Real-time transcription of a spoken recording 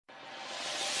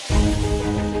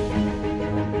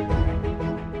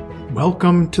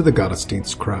Welcome to the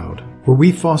Gottesdienst crowd, where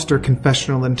we foster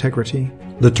confessional integrity,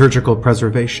 liturgical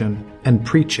preservation, and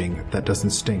preaching that doesn't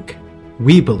stink.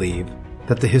 We believe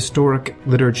that the historic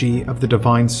liturgy of the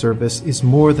divine service is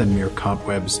more than mere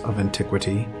cobwebs of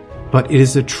antiquity, but it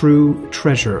is a true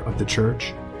treasure of the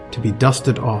Church, to be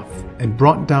dusted off and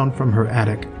brought down from her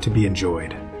attic to be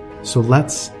enjoyed. So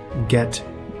let's get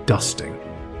dusting.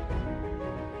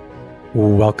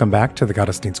 Welcome back to the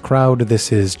Gottesdienst crowd.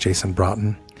 This is Jason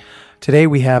Braaten. Today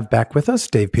we have back with us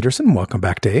Dave Petersen. Welcome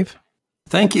back, Dave.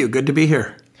 Thank you. Good to be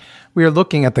here. We are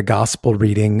looking at the gospel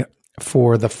reading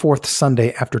for the fourth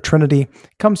Sunday after Trinity.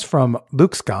 It comes from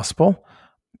Luke's Gospel,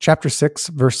 chapter 6,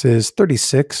 verses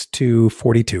 36 to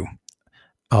 42.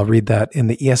 I'll read that in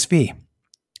the ESV.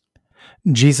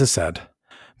 Jesus said,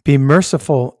 "Be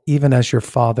merciful even as your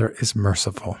Father is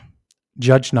merciful.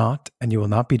 Judge not, and you will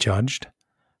not be judged.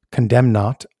 Condemn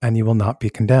not, and you will not be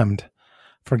condemned.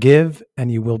 Forgive,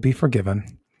 and you will be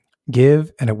forgiven.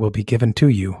 Give, and it will be given to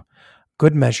you.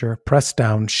 Good measure, pressed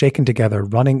down, shaken together,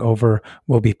 running over,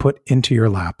 will be put into your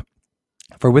lap.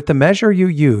 For with the measure you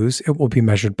use, it will be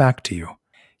measured back to you."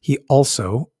 He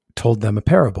also told them a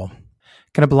parable.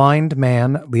 "Can a blind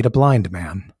man lead a blind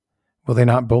man? Will they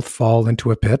not both fall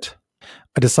into a pit?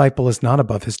 A disciple is not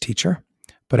above his teacher,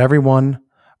 but everyone,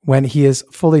 when he is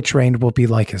fully trained, will be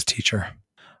like his teacher.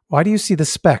 Why do you see the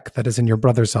speck that is in your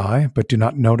brother's eye, but do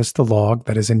not notice the log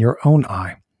that is in your own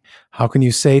eye? How can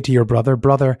you say to your brother,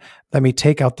 'Brother, let me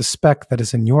take out the speck that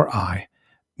is in your eye,'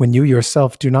 when you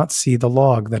yourself do not see the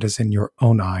log that is in your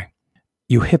own eye?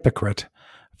 You hypocrite!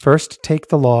 First take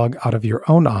the log out of your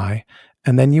own eye,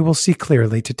 and then you will see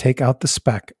clearly to take out the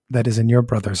speck that is in your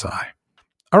brother's eye."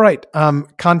 All right,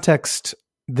 context.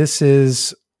 This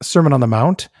is Sermon on the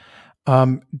Mount.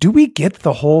 Do we get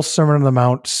the whole Sermon on the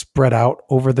Mount spread out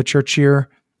over the church year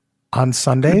on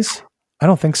Sundays? I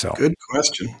don't think so. Good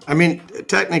question. I mean,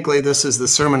 technically, this is the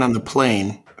Sermon on the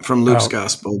Plain from Luke's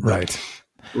Gospel. Right.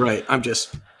 Right. I'm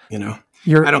just, I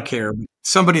don't care.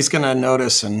 Somebody's going to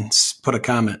notice and put a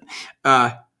comment.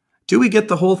 Do we get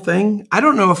the whole thing? I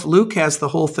don't know if Luke has the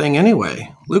whole thing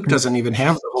anyway. Luke doesn't even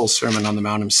have the whole Sermon on the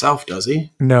Mount himself, does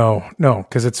he? No,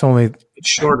 because it's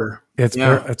shorter.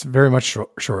 It's very much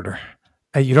shorter.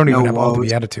 You don't even have all the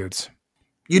Beatitudes.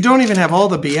 You don't even have all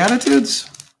the Beatitudes?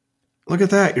 Look at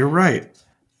that. You're right.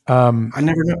 I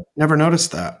never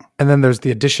noticed that. And then there's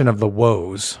the addition of the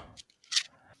woes.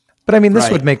 But I mean, this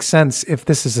would make sense if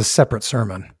this is a separate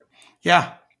sermon.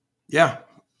 Yeah.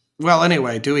 Well,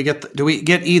 anyway, do we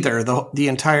get either the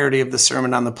entirety of the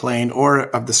Sermon on the Plain or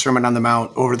of the Sermon on the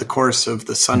Mount over the course of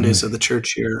the Sundays of the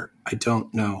church year? I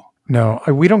don't know. No,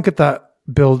 we don't get that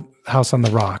build house on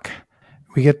the rock.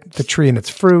 We get the tree and its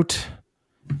fruit,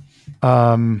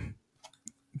 the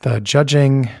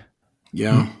judging,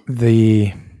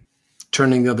 the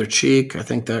turning the other cheek. I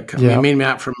think that I mean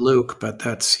not from Luke, but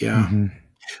that's Mm-hmm.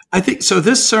 I think so.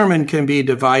 This sermon can be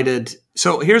divided.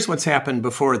 So here's what's happened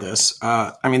before this.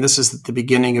 This is the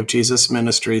beginning of Jesus'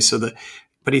 ministry.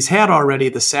 But he's had already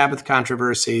the Sabbath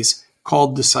controversies,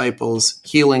 called disciples,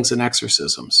 healings, and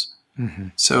exorcisms. Mm-hmm.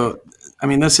 So,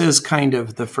 this is kind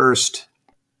of the first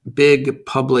big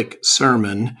public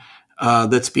sermon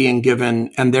that's being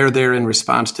given, and they're there in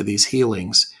response to these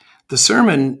healings. This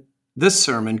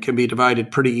sermon can be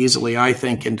divided pretty easily, I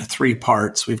think, into three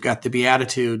parts. We've got the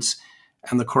Beatitudes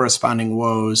and the corresponding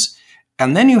woes.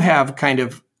 And then you have kind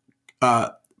of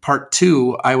part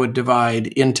two, I would divide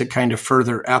into kind of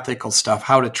further ethical stuff,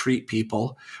 how to treat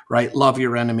people, right? Love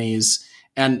your enemies.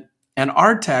 And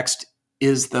our text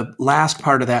is the last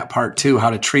part of that part two, how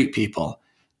to treat people.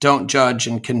 Don't judge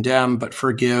and condemn, but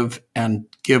forgive and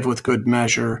give with good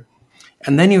measure.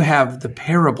 And then you have the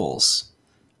parables,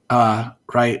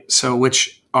 right? So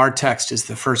which our text is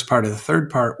the first part of the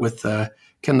third part with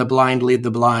can the blind lead the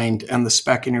blind and the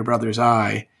speck in your brother's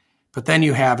eye. But then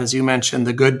you have, as you mentioned,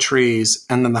 the good trees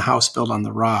and then the house built on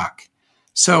the rock.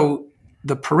 So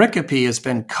the pericope has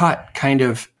been cut kind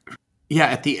of,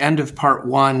 at the end of part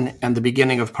one and the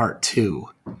beginning of part two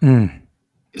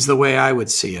is the way I would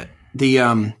see it.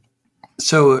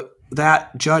 So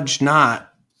that judge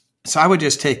not, so I would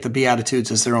just take the Beatitudes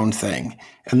as their own thing.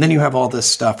 And then you have all this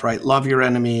stuff, right? Love your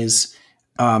enemies,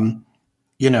 love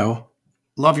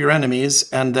your enemies,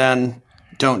 and then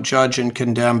don't judge and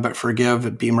condemn, but forgive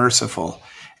and be merciful,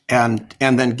 and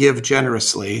then give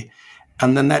generously.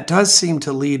 And then that does seem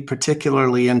to lead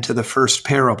particularly into the first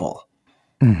parable,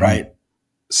 right?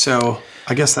 So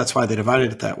I guess that's why they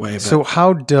divided it that way. But. So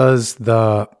how does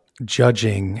the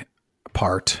judging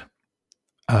part,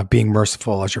 being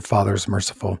merciful as your Father is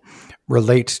merciful,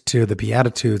 relate to the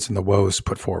Beatitudes and the woes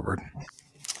put forward?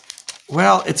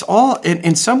 Well, it's all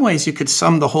in some ways you could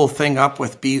sum the whole thing up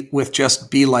with just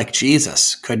be like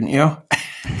Jesus, couldn't you?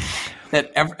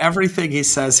 That everything he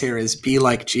says here is be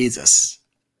like Jesus,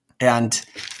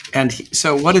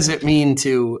 so what does it mean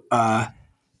to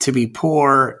be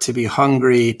poor, to be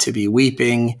hungry, to be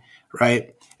weeping,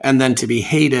 right? And then to be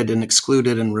hated and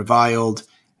excluded and reviled,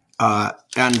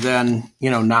 and then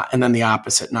and then the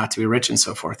opposite, not to be rich and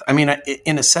so forth. I mean,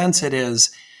 in a sense, it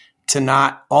is to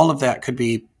not. All of that could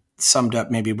be summed up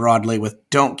maybe broadly with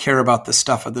don't care about the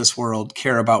stuff of this world,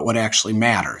 care about what actually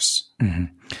matters,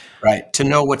 right? To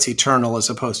know what's eternal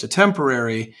as opposed to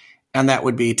temporary, and that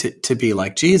would be to be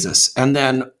like Jesus. And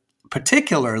then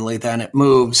particularly then it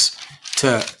moves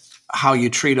to how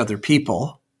you treat other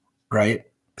people, right?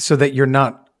 So that you're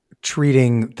not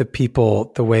treating the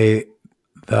people the way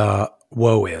the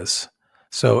woe is.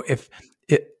 So if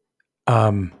it,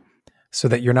 so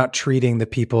that you're not treating the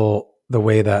people the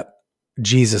way that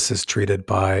Jesus is treated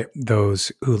by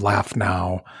those who laugh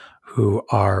now, who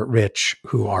are rich,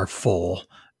 who are full,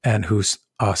 and who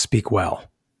speak well.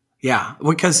 Yeah,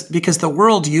 because the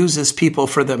world uses people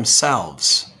for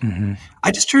themselves. Mm-hmm.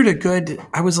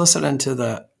 I was listening to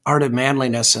the Art of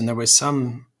Manliness, and it was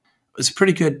a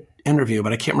pretty good interview,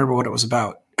 but I can't remember what it was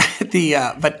about. But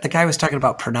the guy was talking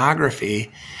about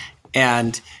pornography,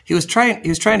 and he was trying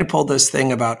to pull this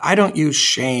thing about, I don't use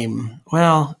shame.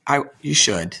 Well, you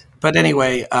should. But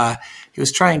anyway, he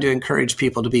was trying to encourage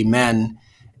people to be men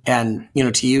and,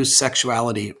 to use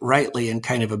sexuality rightly in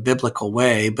kind of a biblical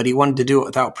way, but he wanted to do it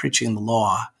without preaching the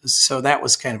law. So that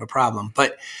was kind of a problem.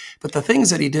 But the things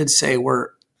that he did say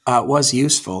was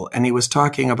useful. And he was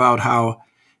talking about how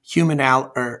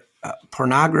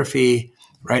pornography,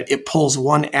 right? It pulls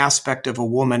one aspect of a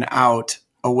woman out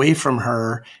away from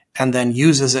her and then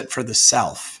uses it for the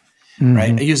self. Mm-hmm.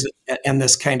 Right. I use it in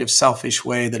this kind of selfish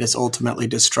way that is ultimately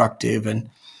destructive. And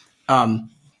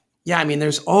I mean,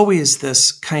 there's always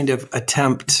this kind of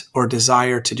attempt or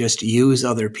desire to just use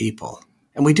other people.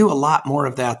 And we do a lot more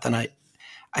of that than I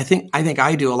think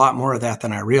I do a lot more of that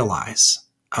than I realize.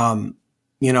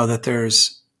 That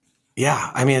there's,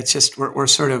 I mean, it's just, we're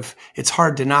sort of, it's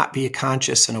hard to not be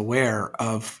conscious and aware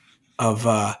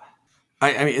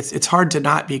it's hard to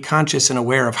not be conscious and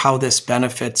aware of how this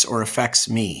benefits or affects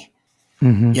me.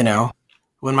 Mm-hmm.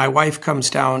 When my wife comes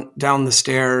down the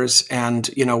stairs and,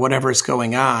 whatever is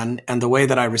going on and the way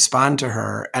that I respond to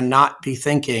her and not be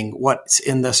thinking what's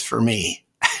in this for me.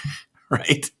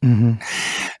 Right. Mm-hmm.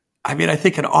 I mean, I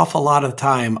think an awful lot of the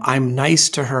time I'm nice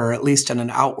to her, at least in an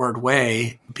outward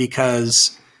way,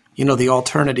 because, the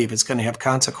alternative is going to have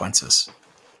consequences.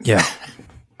 Yeah.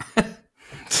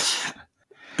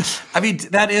 I mean,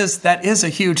 that is a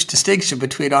huge distinction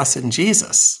between us and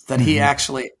Jesus, that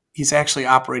mm-hmm. He's actually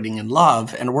operating in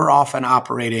love, and we're often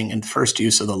operating in first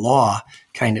use of the law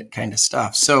kind of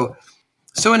stuff. So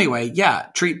anyway,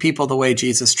 treat people the way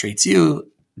Jesus treats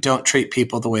you. Don't treat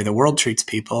people the way the world treats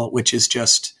people, which is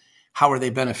just, how are they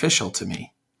beneficial to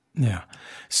me? Yeah.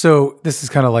 So this is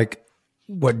kind of like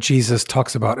what Jesus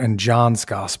talks about in John's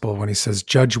gospel when he says,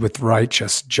 judge with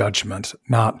righteous judgment,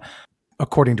 not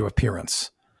according to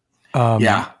appearance.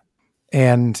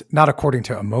 And not according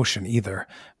to emotion either,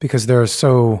 because there's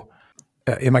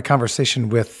in my conversation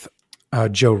with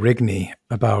Joe Rigney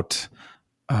about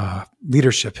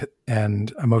leadership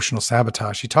and emotional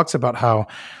sabotage, he talks about how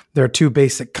there are two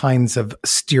basic kinds of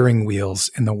steering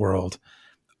wheels in the world: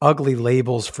 ugly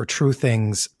labels for true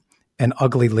things and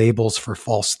ugly labels for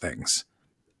false things.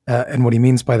 And what he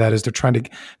means by that is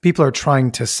people are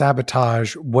trying to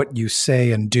sabotage what you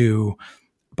say and do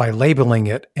by labeling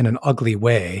it in an ugly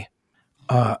way.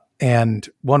 And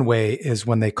one way is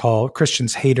when they call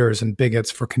Christians haters and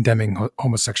bigots for condemning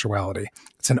homosexuality.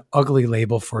 It's an ugly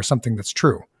label for something that's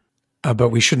true, but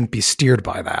we shouldn't be steered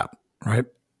by that, right?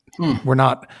 We're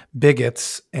not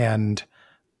bigots and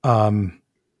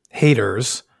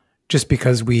haters just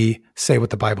because we say what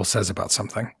the Bible says about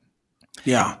something.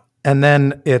 Yeah. And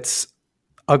then it's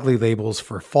ugly labels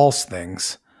for false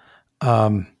things,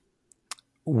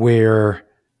 where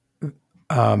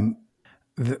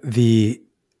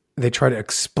they try to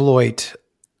exploit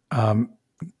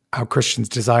how Christians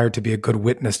desire to be a good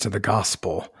witness to the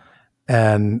gospel,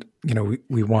 and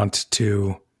we want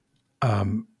to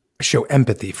show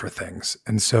empathy for things,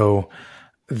 and so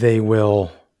they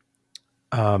will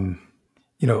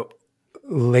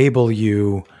label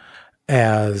you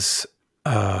as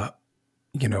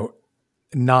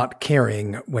not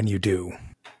caring when you do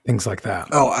things like that.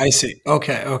 Oh, I see.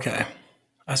 Okay.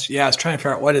 I was trying to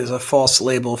figure out what is a false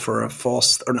label for or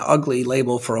an ugly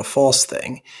label for a false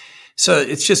thing. So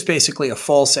it's just basically a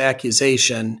false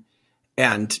accusation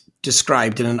and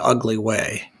described in an ugly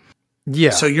way.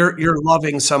 Yeah. So you're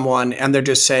loving someone and they're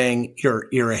just saying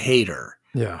you're a hater.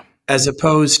 Yeah. As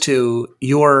opposed to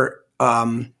you're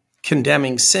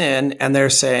condemning sin and they're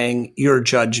saying you're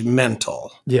judgmental.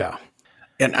 Yeah.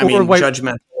 And I mean,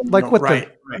 judgmental. Like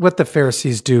what the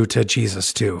Pharisees do to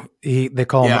Jesus too. They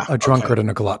call him a drunkard and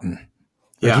a glutton.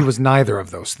 Yeah. He was neither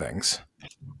of those things.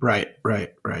 Right.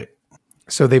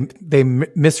 So they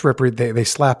misrepresent, they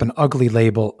slap an ugly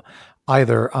label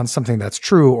either on something that's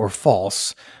true or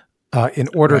false in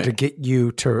order to get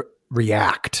you to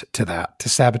react to that, to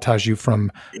sabotage you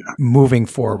from moving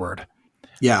forward.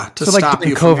 Yeah. To so stop like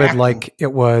in COVID, like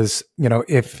it was,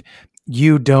 if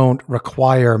you don't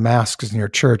require masks in your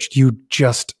church, you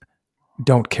just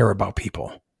don't care about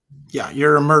people. Yeah.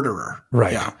 You're a murderer.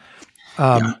 Right. Yeah.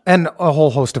 And a whole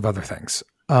host of other things.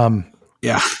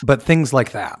 But things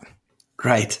like that.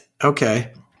 Right.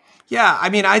 Okay. Yeah. I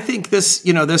mean, I think this,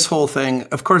 this whole thing,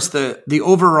 of course, the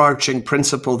overarching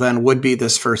principle then would be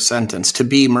this first sentence, to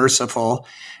be merciful.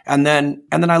 And then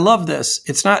I love this.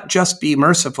 It's not just be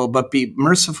merciful, but be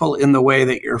merciful in the way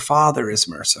that your Father is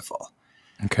merciful.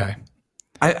 Okay.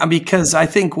 Because I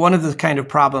think one of the kind of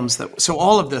problems so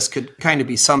all of this could kind of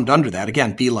be summed under that.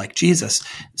 Again, be like Jesus.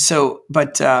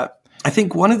 But I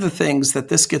think one of the things that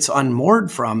this gets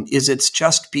unmoored from is it's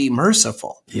just be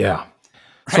merciful. Yeah.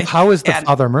 Right? So how is the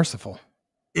Father merciful?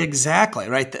 Exactly,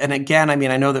 right? And again, I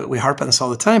mean, I know that we harp on this all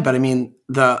the time, but I mean,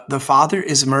 the Father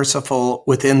is merciful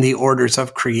within the orders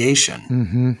of creation.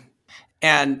 Mm-hmm.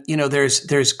 And,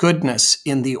 there's goodness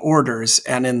in the orders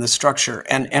and in the structure.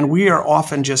 And we are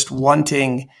often just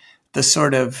wanting the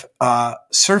sort of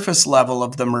surface level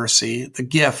of the mercy, the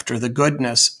gift or the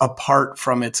goodness apart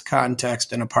from its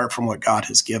context and apart from what God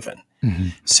has given. Mm-hmm.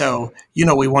 So,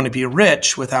 we want to be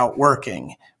rich without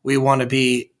working. We want to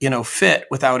be, fit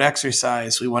without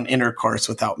exercise. We want intercourse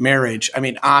without marriage. I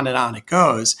mean, on and on it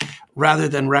goes, rather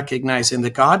than recognizing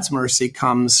that God's mercy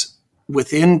comes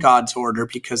within God's order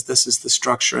because this is the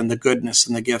structure and the goodness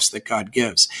and the gifts that God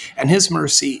gives. And his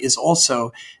mercy is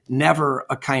also never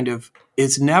a condoning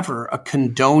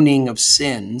of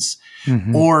sins,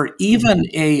 mm-hmm. or even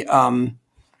a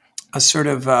sort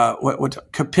of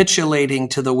what capitulating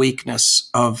to the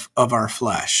weakness of our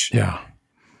flesh. Yeah.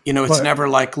 It's never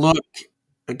like, look,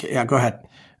 okay, yeah, go ahead.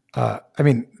 I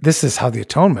mean, this is how the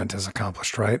atonement is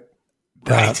accomplished, right?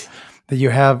 That you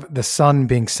have the Son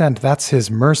being sent. That's his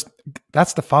mercy.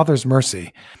 That's the Father's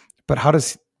mercy. But how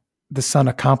does the Son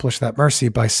accomplish that mercy?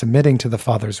 By submitting to the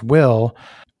Father's will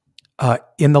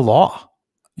in the law,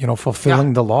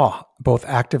 fulfilling the law, both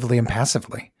actively and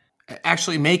passively.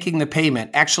 Actually making the payment,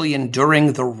 actually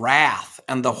enduring the wrath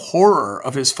and the horror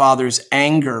of his Father's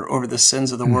anger over the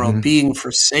sins of the world, mm-hmm. being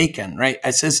forsaken, right?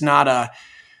 It's not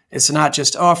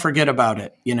just, oh, forget about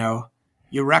it.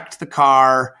 You wrecked the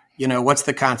car, what's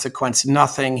the consequence?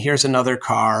 Nothing. Here's another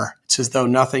car. It's as though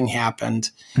nothing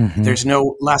happened. Mm-hmm. There's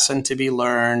no lesson to be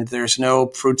learned. There's no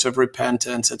fruits of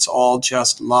repentance. It's all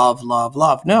just love, love,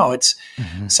 love. No, it's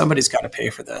somebody's got to pay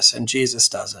for this, and Jesus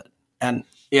does it. And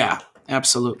yeah.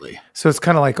 Absolutely. So it's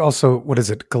kind of like also, what is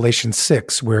it, Galatians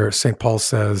 6, where St. Paul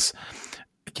says,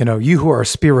 you who are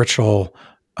spiritual,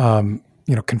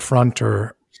 confront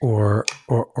or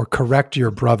correct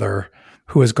your brother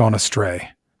who has gone astray,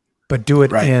 but do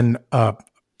it in, I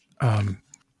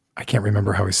can't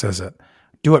remember how he says it.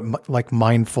 Do it like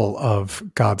mindful of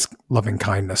God's loving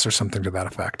kindness or something to that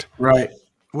effect. Right.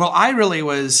 Well, I really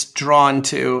was drawn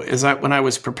to, when I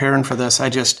was preparing for this, I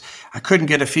couldn't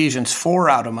get Ephesians 4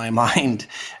 out of my mind,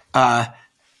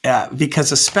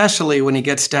 because especially when he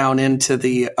gets down into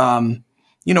the,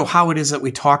 how it is that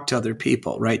we talk to other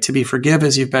people, right? To be forgive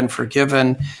as you've been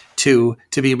forgiven, to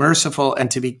be merciful, and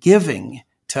to be giving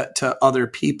to other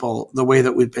people the way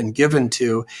that we've been given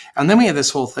to. And then we have this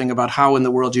whole thing about how in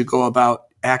the world you go about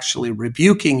actually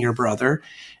rebuking your brother.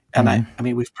 And I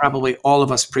mean, we've probably, all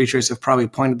of us preachers have probably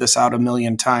pointed this out a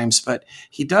million times, but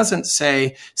he doesn't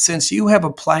say, since you have a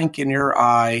plank in your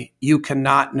eye, you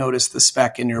cannot notice the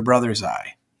speck in your brother's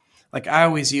eye. Like I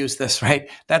always use this, right?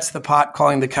 That's the pot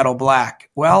calling the kettle black.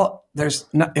 Well,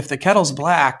 if the kettle's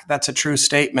black, that's a true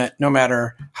statement, no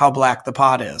matter how black the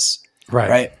pot is.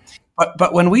 Right.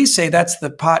 But when we say that's the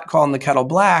pot calling the kettle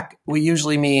black, we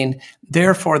usually mean,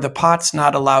 therefore the pot's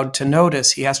not allowed to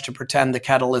notice. He has to pretend the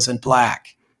kettle isn't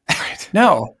black. Right.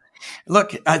 No,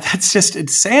 look, that's just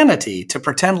insanity to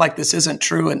pretend like this isn't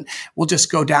true and we'll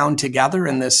just go down together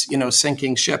in this,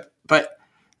 sinking ship. But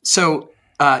so,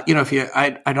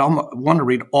 I'd almost want to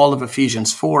read all of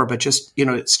Ephesians 4, but just,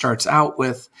 it starts out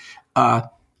with, a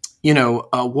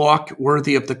walk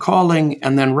worthy of the calling.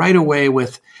 And then right away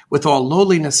with all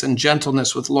lowliness and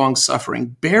gentleness, with long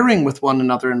suffering, bearing with one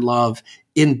another in love,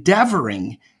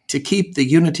 endeavoring to keep the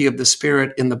unity of the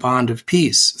Spirit in the bond of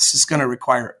peace. This is going to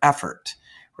require effort,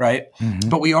 right? Mm-hmm.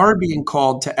 But we are being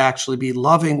called to actually be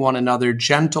loving one another,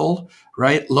 gentle,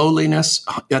 right? Lowliness,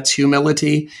 that's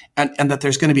humility, and that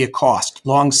there's going to be a cost,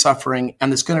 long suffering,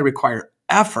 and it's going to require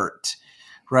effort,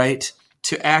 right?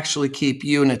 To actually keep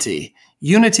unity.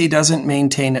 Unity doesn't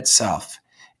maintain itself.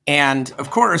 And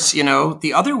of course,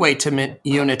 the other way to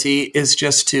unity is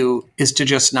just to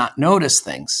just not notice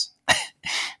things.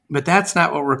 But that's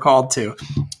not what we're called to.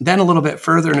 Then a little bit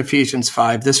further in Ephesians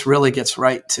 5, this really gets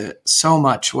right to so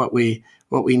much what we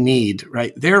need,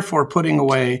 right? Therefore, putting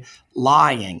away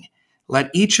lying, let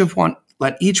each one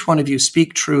of you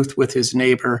speak truth with his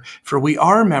neighbor, for we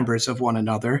are members of one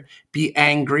another. Be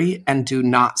angry and do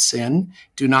not sin.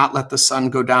 Do not let the sun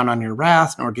go down on your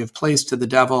wrath, nor give place to the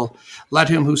devil. Let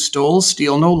him who stole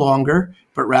steal no longer,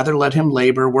 but rather let him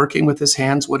labor, working with his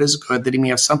hands what is good, that he may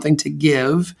have something to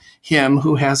give him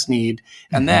who has need.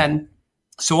 And then,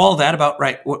 so all that about,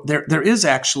 right, there is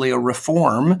actually a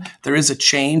reform. There is a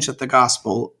change that the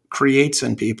gospel creates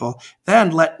in people.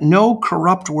 Then let no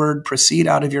corrupt word proceed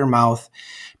out of your mouth,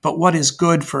 but what is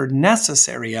good for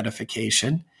necessary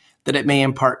edification, that it may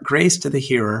impart grace to the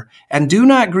hearer. And do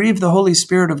not grieve the Holy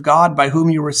Spirit of God, by whom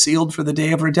you were sealed for the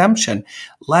day of redemption.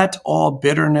 Let all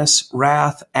bitterness,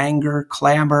 wrath, anger,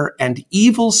 clamor, and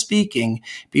evil speaking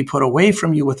be put away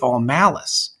from you with all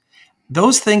malice.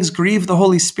 Those things grieve the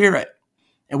Holy Spirit.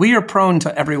 And we are prone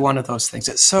to every one of those things.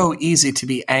 It's so easy to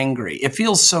be angry. It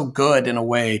feels so good in a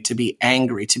way to be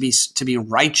angry, to be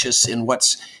righteous in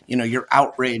what's, your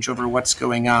outrage over what's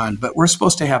going on. But we're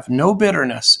supposed to have no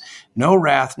bitterness, no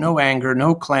wrath, no anger,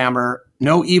 no clamor,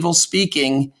 no evil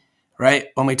speaking, right?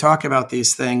 When we talk about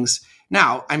these things.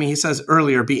 Now, he says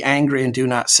earlier, be angry and do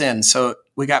not sin. So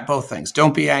we got both things.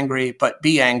 Don't be angry, but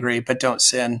don't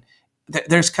sin.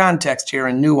 There's context here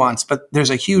and nuance, but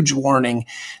there's a huge warning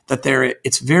that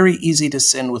it's very easy to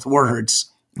sin with words,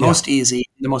 most easy,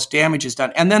 the most damage is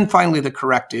done. And then finally, the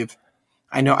corrective.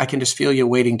 I know I can just feel you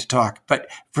waiting to talk, but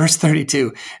verse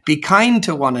 32, be kind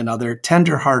to one another,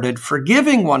 tenderhearted,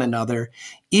 forgiving one another,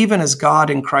 even as God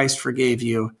in Christ forgave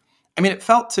you. It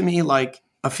felt to me like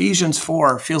Ephesians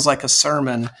 4 feels like a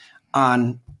sermon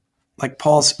on, like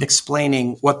Paul's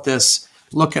explaining what this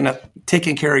looking at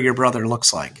taking care of your brother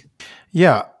looks like.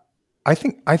 Yeah, I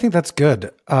think that's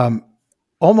good.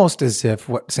 Almost as if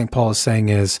what St. Paul is saying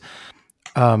is,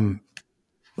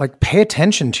 pay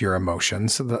attention to your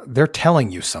emotions. They're telling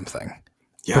you something,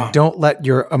 but don't let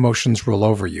your emotions rule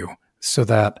over you. So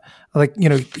that,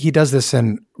 he does this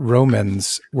in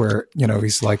Romans where,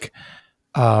 he's like,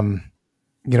 do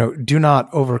not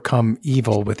overcome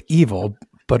evil with evil,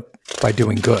 but by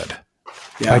doing good,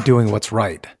 by doing what's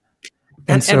right.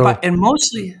 And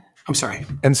mostly, I'm sorry.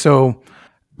 And so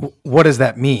what does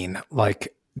that mean?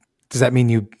 Does that mean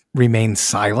you remain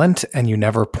silent and you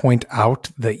never point out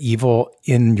the evil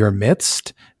in your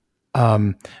midst?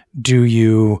 Do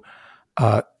you,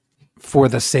 for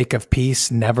the sake of peace,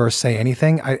 never say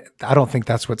anything? I don't think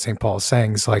that's what St. Paul is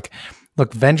saying. It's like,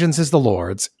 look, vengeance is the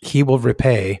Lord's. He will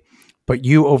repay, but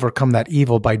you overcome that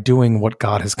evil by doing what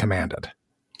God has commanded.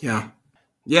 Yeah.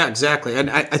 Yeah, exactly. And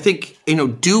I think,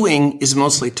 doing is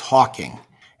mostly talking.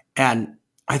 And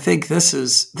I think this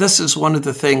is one of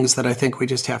the things that I think we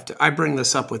just have to, I bring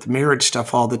this up with marriage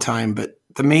stuff all the time, but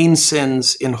the main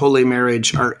sins in holy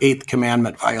marriage are 8th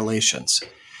commandment violations.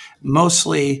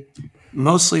 Mostly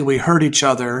we hurt each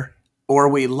other or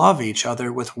we love each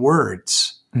other with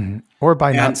words. Mm-hmm. Or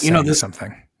by not saying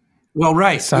something. Well,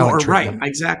 right. Right.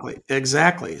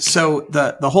 Exactly. So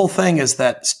the whole thing is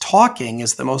that talking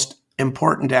is the most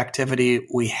important activity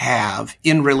we have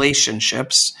in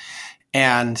relationships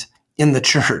and in the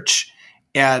church.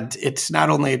 And it's not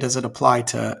only does it apply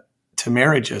to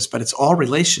marriages, but it's all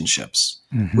relationships.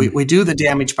 Mm-hmm. We do the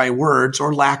damage by words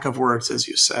or lack of words, as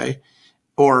you say,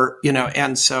 or,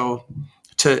 and so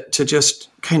to just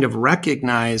kind of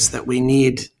recognize that we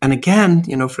need, and again,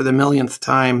 for the millionth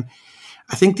time,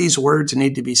 I think these words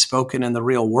need to be spoken in the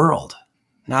real world,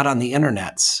 not on the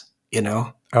internets,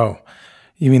 Oh,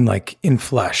 you mean like in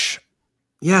flesh?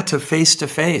 Yeah, to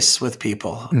face with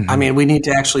people. Mm-hmm. We need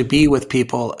to actually be with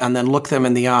people and then look them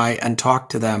in the eye and talk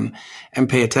to them and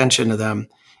pay attention to them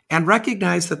and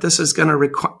recognize that this is going to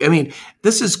require,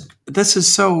 this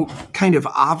is so kind of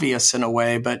obvious in a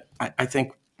way, but I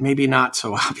think maybe not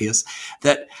so obvious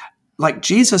that like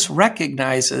Jesus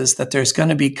recognizes that there's going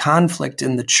to be conflict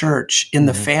in the church, in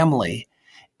the family,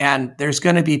 and there's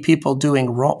going to be people doing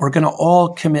wrong. We're going to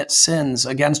all commit sins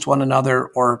against one another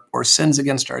or sins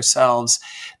against ourselves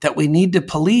that we need to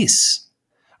police,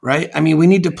 right? I mean, we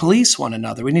need to police one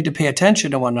another. We need to pay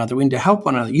attention to one another. We need to help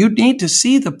one another. You need to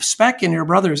see the speck in your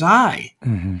brother's eye,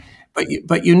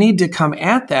 but you need to come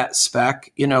at that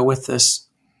speck, with this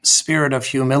spirit of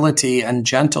humility and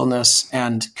gentleness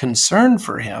and concern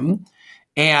for him.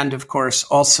 And of course,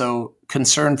 also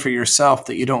concern for yourself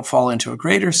that you don't fall into a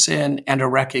greater sin, and a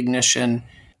recognition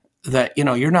that,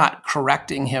 you're not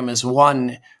correcting him as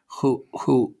one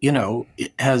who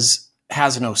has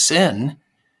no sin,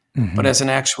 but as an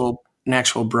actual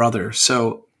brother.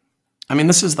 So, I mean,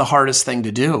 this is the hardest thing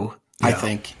to do, I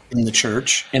think, in the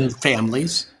church, in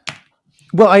families.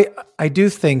 Well, I do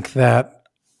think that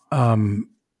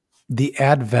the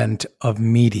advent of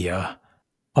media,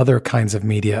 other kinds of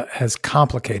media, has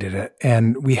complicated it,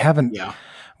 and we haven't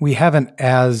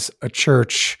as a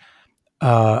church,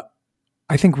 I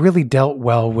think, really dealt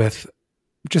well with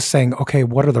just saying, okay,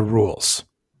 what are the rules?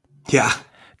 Yeah.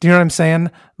 Do you know what I'm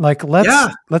saying? Like,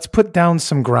 let's put down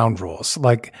some ground rules.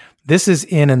 Like, this is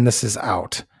in and this is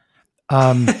out.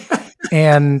 And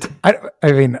I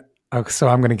mean, so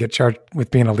I'm going to get charged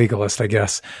with being a legalist, I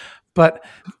guess. But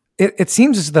it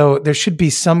seems as though there should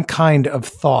be some kind of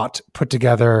thought put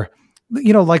together,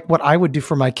 like what I would do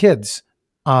for my kids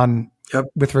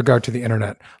with regard to the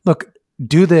internet. Look,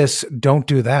 do this, don't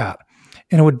do that.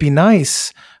 And it would be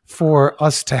nice for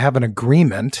us to have an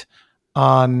agreement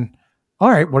on, all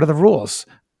right, what are the rules?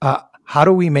 How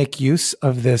do we make use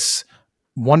of this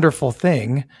wonderful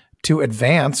thing to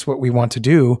advance what we want to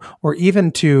do, or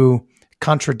even to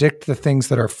contradict the things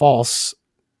that are false?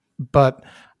 But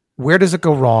where does it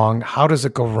go wrong? How does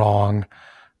it go wrong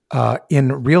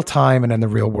in real time and in the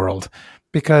real world?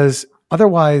 Because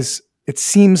otherwise, it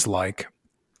seems like,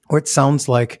 or it sounds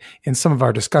like in some of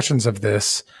our discussions of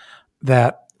this,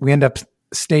 that we end up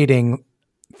stating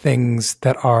things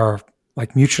that are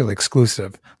like mutually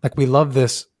exclusive. Like, we love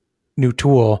this new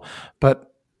tool,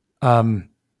 but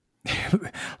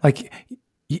like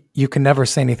you can never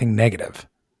say anything negative,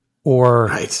 or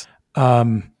right.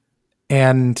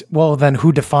 And well, then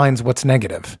who defines what's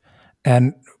negative,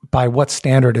 and by what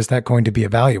standard is that going to be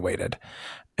evaluated?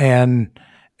 And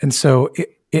so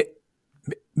it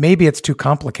maybe it's too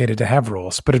complicated to have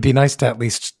rules, but it'd be nice to at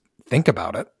least think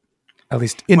about it, at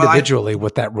least individually,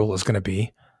 what that rule is going to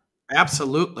be.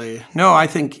 Absolutely. No, I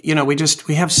think,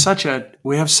 we have such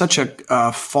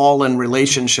a fallen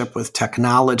relationship with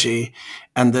technology,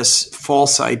 and this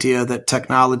false idea that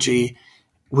technology,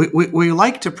 we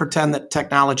like to pretend that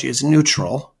technology is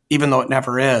neutral, even though it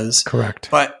never is. Correct.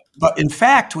 But in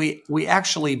fact, we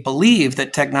actually believe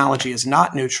that technology is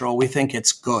not neutral. We think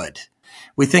it's good.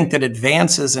 We think that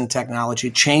advances in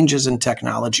technology, changes in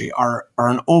technology are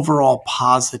an overall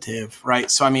positive,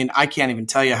 right? So, I mean, I can't even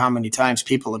tell you how many times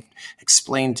people have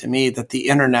explained to me that the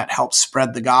internet helps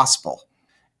spread the gospel.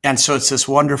 And so it's this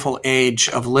wonderful age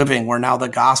of living where now the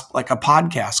gospel, like a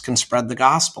podcast, can spread the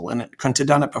gospel, and it couldn't have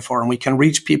done it before. And we can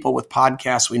reach people with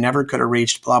podcasts we never could have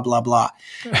reached, blah, blah, blah.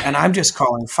 And I'm just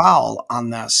calling foul on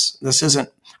this.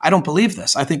 I don't believe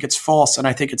this. I think it's false, and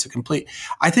I think it's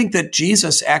I think that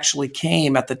Jesus actually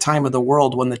came at the time of the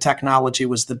world when the technology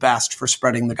was the best for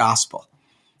spreading the gospel.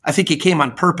 I think he came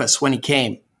on purpose when he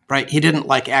came, right? He didn't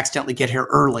accidentally get here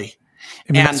early.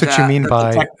 I mean, that's what you mean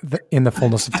by in the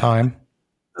fullness of time.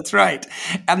 That's right.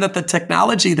 And that the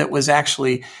technology that was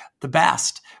actually the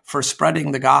best for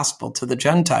spreading the gospel to the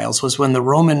Gentiles was when the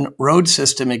Roman road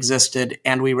system existed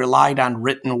and we relied on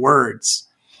written words.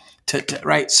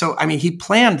 Right. So, I mean, he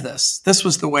planned this. This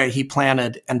was the way he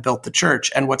planted and built the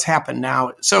church, and what's happened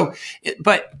now. So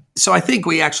I think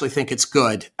we actually think it's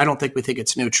good. I don't think we think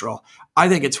it's neutral. I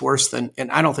think it's worse and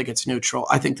I don't think it's neutral.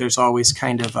 I think there's always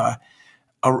kind of a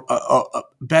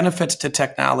benefit to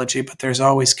technology, but there's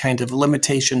always kind of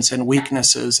limitations and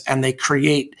weaknesses, and they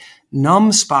create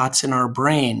numb spots in our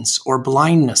brains or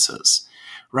blindnesses.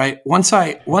 Right. Once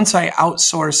I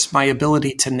outsource my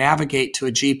ability to navigate to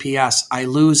a GPS, I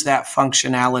lose that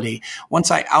functionality.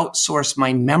 Once I outsource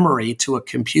my memory to a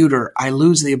computer, I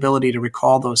lose the ability to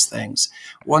recall those things.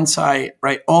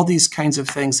 All these kinds of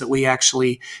things that we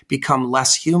actually become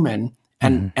less human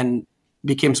and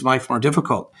becomes life more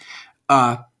difficult.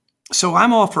 So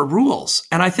I'm all for rules.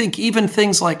 And I think even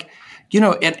things like,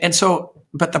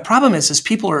 but the problem is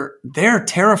people they're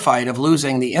terrified of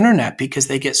losing the internet because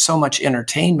they get so much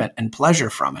entertainment and pleasure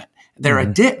from it. They're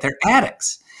they're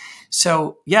addicts.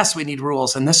 So yes, we need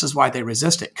rules. And this is why they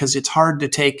resist it, because it's hard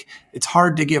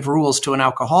to give rules to an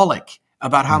alcoholic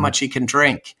about how much he can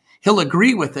drink. He'll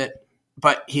agree with it,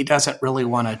 but he doesn't really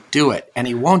want to do it, and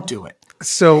he won't do it.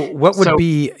 So what would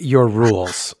be your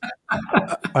rules?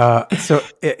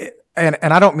 And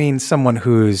I don't mean someone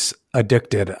who's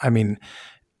addicted. I mean,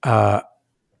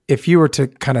 if you were to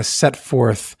kind of set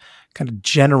forth kind of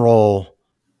general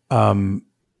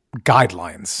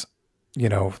guidelines,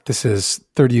 this is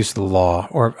third use of the law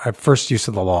or first use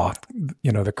of the law,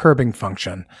 the curbing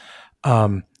function.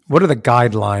 What are the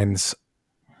guidelines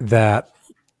that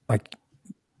like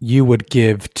you would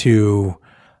give to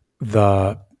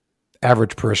the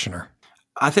average parishioner?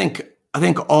 I think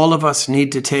all of us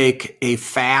need to take a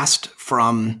fast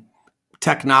from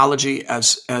technology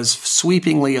as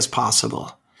sweepingly as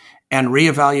possible and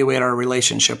reevaluate our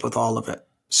relationship with all of it.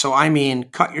 So I mean,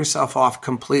 cut yourself off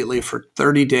completely for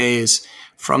 30 days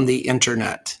from the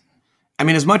internet. I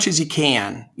mean, as much as you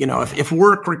can, if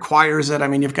work requires it, I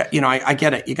mean, you've got, I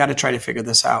get it. You got to try to figure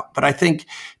this out. But I think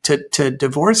to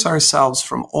divorce ourselves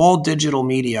from all digital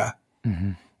media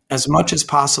as much as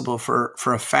possible for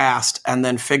a fast, and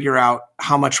then figure out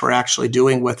how much we're actually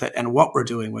doing with it and what we're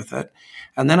doing with it.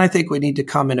 And then I think we need to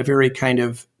come in a very kind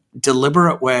of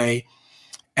deliberate way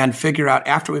and figure out,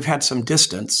 after we've had some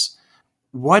distance,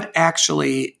 what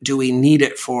actually do we need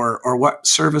it for, or what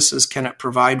services can it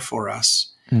provide for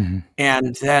us?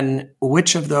 And then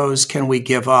which of those can we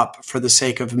give up for the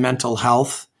sake of mental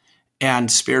health and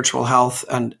spiritual health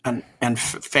and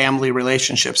family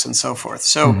relationships and so forth.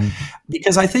 So,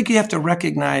 because I think you have to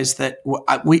recognize that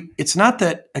it's not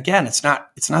that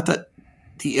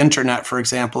the internet, for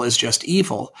example, is just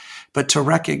evil, but to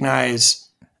recognize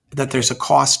that there's a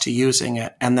cost to using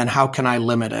it, and then how can I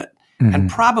limit it?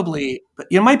 And probably,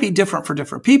 it might be different for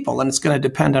different people, and it's going to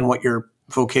depend on what your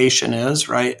vocation is,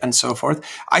 right? And so forth.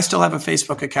 I still have a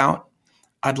Facebook account.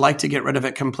 I'd like to get rid of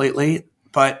it completely,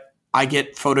 but I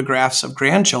get photographs of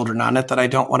grandchildren on it that I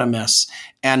don't want to miss.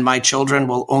 And my children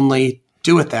will only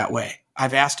do it that way.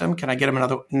 I've asked them, can I get them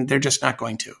another? And they're just not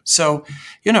going to. So,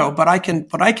 but what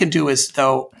I can do is,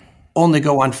 though, only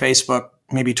go on Facebook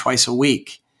maybe twice a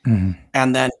week.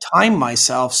 And then time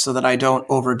myself so that I don't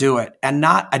overdo it, and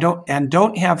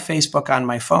don't have Facebook on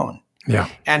my phone. Yeah.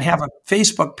 And have a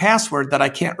Facebook password that I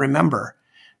can't remember,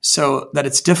 so that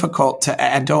it's difficult to,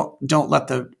 and don't let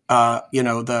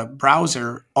the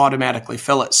browser automatically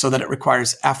fill it, so that it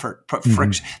requires effort,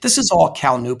 friction. This is all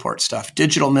Cal Newport stuff,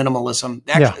 digital minimalism.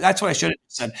 Actually, that's what I should have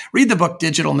said. Read the book,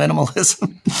 Digital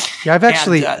Minimalism. Yeah. I've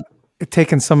actually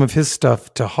taken some of his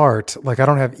stuff to heart. Like, I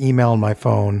don't have email on my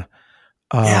phone.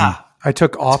 I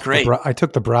took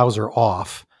the browser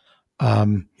off.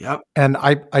 And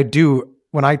I do,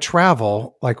 when I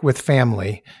travel, like with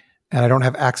family, and I don't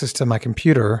have access to my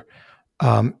computer,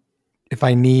 if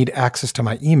I need access to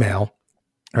my email,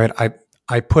 right,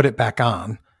 I put it back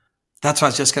on. That's what I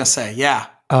was just going to say. Yeah.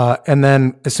 And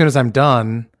then as soon as I'm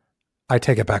done, I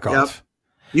take it back off.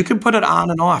 You can put it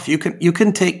on and off. You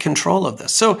can take control of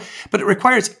this. So, but it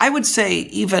requires, I would say,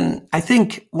 I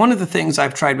think one of the things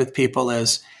I've tried with people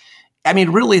is, I mean,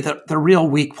 really the real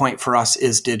weak point for us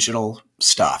is digital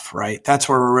stuff, right? That's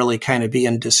where we're really kind of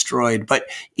being destroyed. But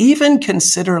even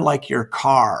consider like your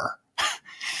car,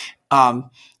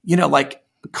 like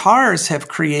cars have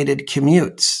created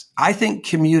commutes. I think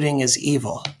commuting is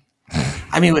evil.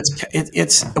 I mean,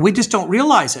 we just don't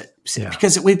realize it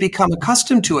because we've become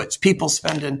accustomed to it. People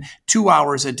spending 2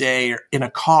 hours a day in a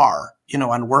car,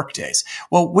 on work days.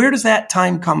 Well, where does that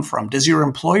time come from? Does your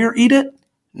employer eat it?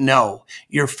 No,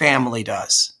 your family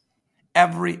does.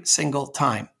 Every single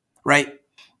time, right?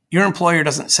 Your employer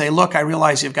doesn't say, look, I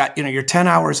realize you've got, you're 10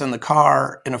 hours in the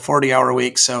car in a 40-hour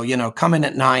week. So, come in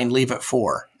at 9, leave at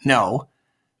 4. No,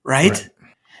 right?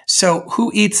 So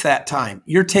who eats that time?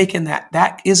 You're taking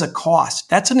that is a cost.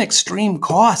 That's an extreme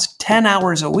cost, 10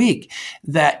 hours a week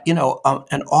that,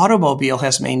 an automobile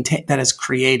has maintained, that has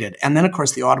created. And then of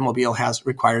course the automobile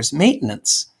requires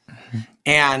maintenance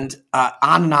and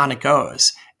on it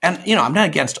goes. And, I'm not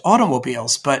against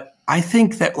automobiles, but I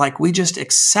think that we just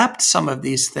accept some of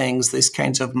these things, these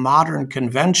kinds of modern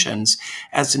conventions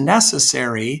as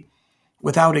necessary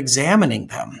without examining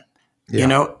them.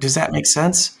 Yeah. Does that make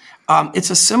sense? It's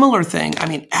a similar thing. I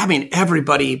mean,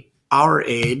 everybody our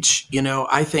age,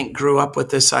 I think grew up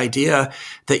with this idea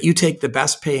that you take the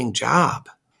best paying job,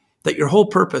 that your whole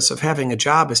purpose of having a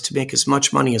job is to make as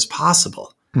much money as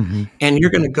possible. And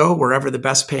you're going to go wherever the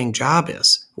best paying job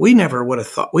is. We never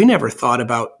thought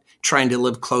about trying to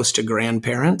live close to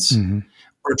grandparents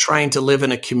or trying to live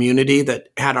in a community that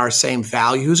had our same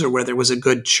values or where there was a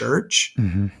good church.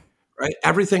 Right?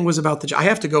 Everything was about the job. I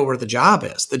have to go where the job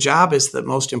is. The job is the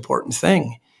most important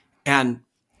thing. And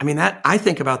I mean, I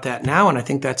think about that now, and I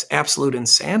think that's absolute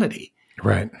insanity.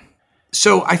 Right.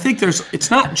 So I think it's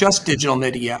not just digital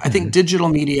media. I think digital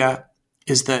media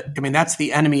is that's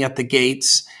the enemy at the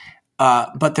gates.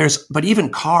 But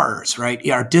even cars, right?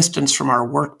 Our distance from our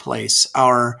workplace,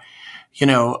 our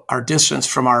distance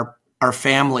from our our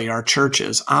family, our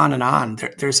churches, on and on.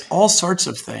 There's all sorts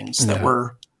of things that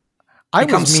we're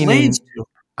become slaves to.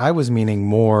 I was meaning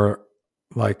more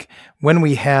like when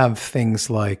we have things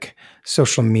like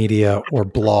social media or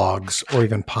blogs or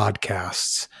even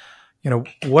podcasts,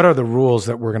 what are the rules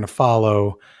that we're going to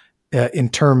follow in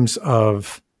terms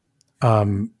of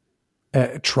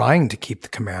trying to keep the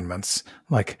commandments?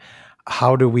 Like,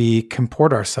 how do we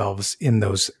comport ourselves in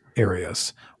those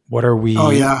areas? What are we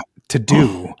to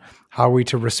do? How are we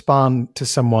to respond to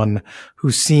someone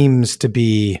who seems to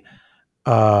be,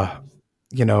 adversarial?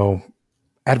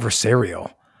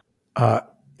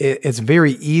 It's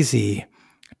very easy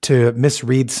to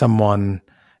misread someone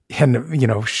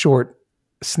in, short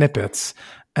snippets,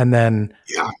 and then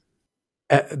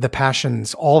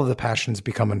all of the passions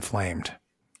become inflamed.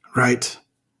 Right.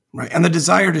 And the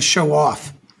desire to show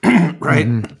off, right?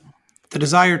 Mm-hmm. The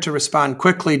desire to respond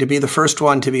quickly, to be the first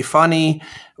one to be funny,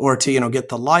 or to, get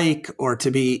the like, or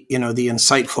to be, the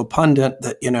insightful pundit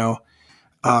that,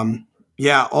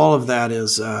 all of that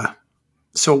is,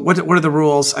 so what are the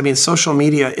rules? I mean, social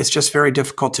media, it's just very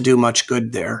difficult to do much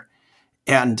good there.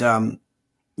 And, I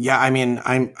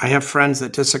have friends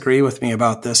that disagree with me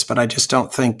about this, but I just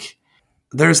don't think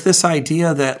there's this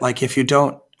idea that like, if you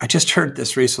don't, I just heard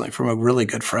this recently from a really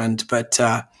good friend, but,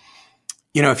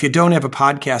 if you don't have a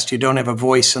podcast, you don't have a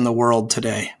voice in the world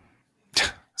today.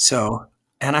 So,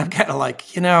 and I'm kind of like,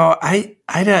 I'm not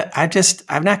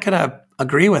going to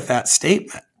agree with that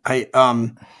statement.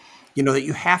 That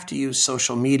you have to use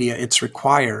social media. It's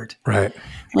required. Right.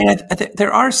 I mean,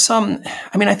 there are some,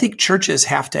 I think churches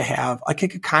have to have, like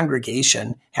a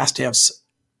congregation has to have,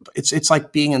 it's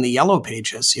like being in the yellow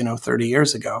pages, 30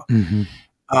 years ago.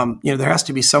 Mm-hmm. There has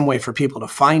to be some way for people to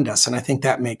find us. And I think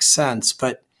that makes sense.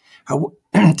 But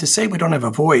to say we don't have a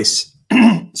voice.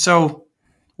 So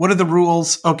what are the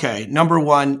rules? Okay. Number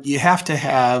one, you have to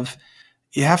have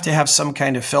some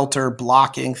kind of filter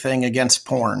blocking thing against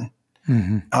porn.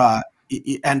 Mm-hmm.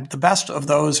 And the best of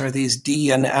those are these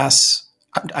DNS.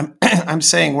 I'm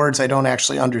saying words I don't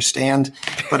actually understand,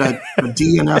 but a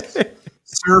DNS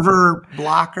server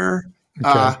blocker.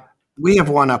 Okay. We have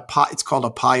one, it's called a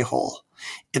Pi hole.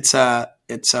 It's a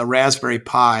Raspberry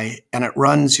Pi, and it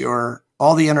runs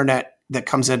all the internet that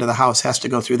comes into the house has to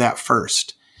go through that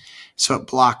first. So it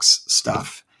blocks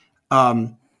stuff.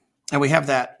 And we have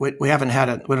that. We haven't had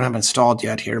it. We don't have it installed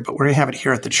yet here, but we're going to have it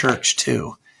here at the church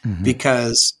too,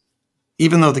 because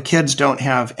even though the kids don't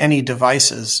have any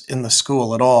devices in the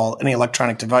school at all, any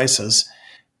electronic devices,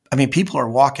 people are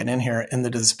walking in here into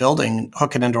this building,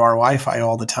 hooking into our Wi-Fi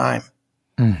all the time.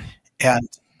 Mm. And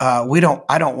I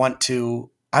don't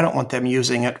want them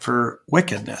using it for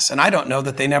wickedness. And I don't know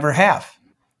that they never have.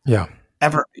 Yeah.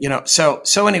 Ever,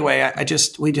 so anyway,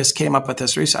 we just came up with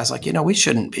this research. I was like, we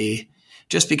shouldn't be,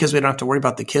 just because we don't have to worry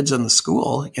about the kids in the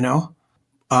school,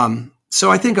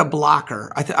 So I think a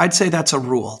blocker, I'd say that's a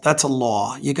rule. That's a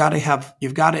law. You've got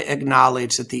to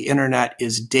acknowledge that the internet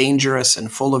is dangerous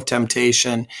and full of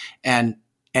temptation, and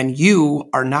you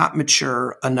are not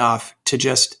mature enough to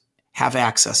just have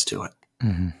access to it.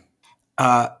 Mm-hmm.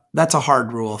 That's a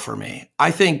hard rule for me.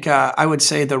 I think I would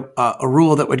say a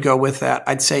rule that would go with that,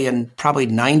 I'd say in probably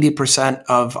 90%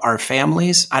 of our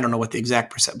families, I don't know what the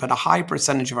exact percent, but a high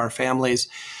percentage of our families,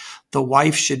 the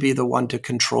wife should be the one to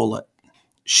control it.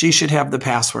 She should have the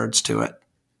passwords to it,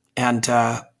 and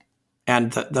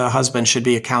the husband should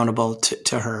be accountable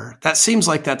to her. That seems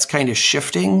like that's kind of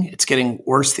shifting. It's getting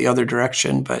worse the other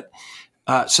direction, but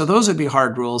so those would be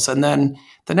hard rules. And then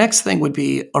the next thing would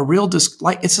be a real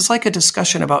it's just like a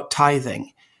discussion about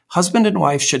tithing. Husband and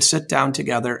wife should sit down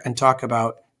together and talk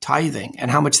about tithing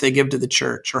and how much they give to the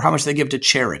church or how much they give to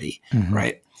charity,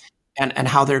 right? And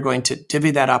how they're going to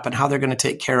divvy that up and how they're going to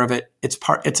take care of it.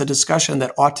 It's a discussion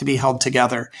that ought to be held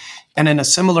together. And in a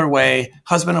similar way,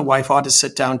 husband and wife ought to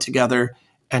sit down together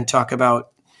and talk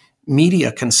about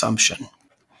media consumption.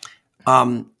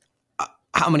 How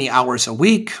many hours a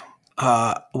week?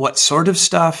 What sort of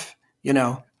stuff? And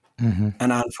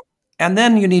on. And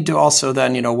then you need to also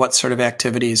then, what sort of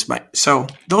activities might. So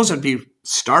those would be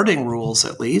starting rules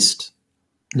at least.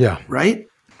 Yeah. Right.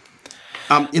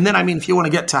 And then, if you want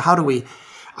to get to how do we,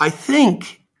 I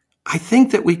think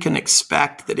that we can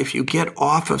expect that if you get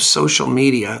off of social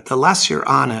media, the less you're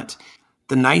on it,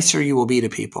 the nicer you will be to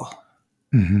people.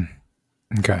 Mm-hmm.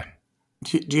 Okay.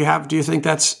 Do you think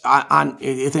that's on?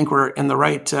 You think we're in the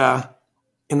right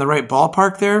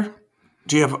ballpark there?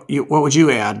 What would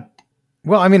you add?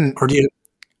 Well, or do you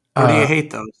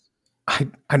hate those? I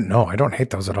don't know. I don't hate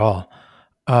those at all.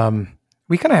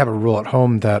 We kind of have a rule at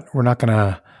home that we're not going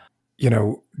to,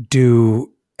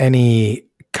 do any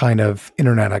kind of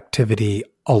internet activity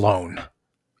alone.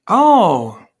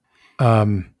 Oh,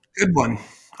 good one.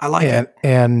 I like it.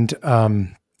 And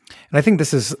I think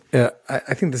this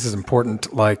is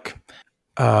important. Like,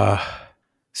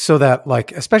 so that,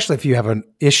 like, especially if you have an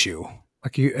issue,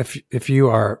 like if you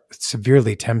are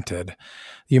severely tempted,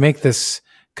 you make this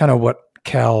kind of what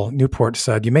Cal Newport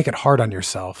said. You make it hard on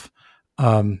yourself.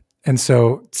 And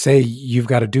so, say you've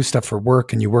got to do stuff for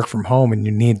work, and you work from home, and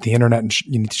you need the internet, and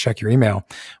you need to check your email.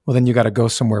 Well, then you got to go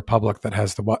somewhere public that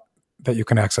has that you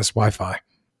can access Wi-Fi.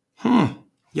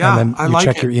 Yeah, and then you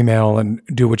check your email and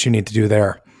do what you need to do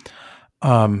there.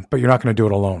 But you're not going to do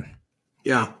it alone.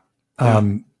 Yeah.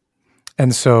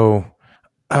 And so,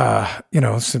 so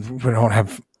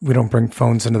we don't bring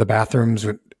phones into the bathrooms.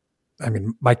 I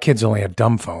mean, my kids only have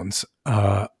dumb phones.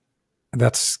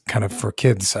 That's kind of for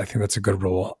kids. I think that's a good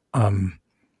rule.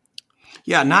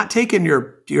 Yeah, not taking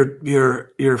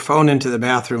your phone into the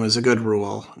bathroom is a good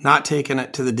rule. Not taking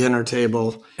it to the dinner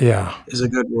table, is a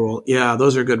good rule. Yeah,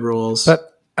 those are good rules. But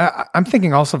I'm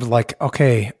thinking also of, like,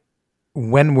 okay,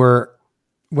 when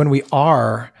we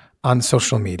are on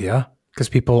social media, because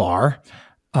people are,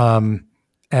 and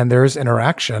there's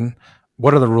interaction,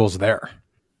 what are the rules there?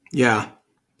 Yeah.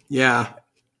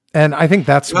 And I think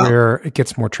that's where it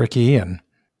gets more tricky. And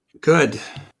good.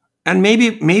 And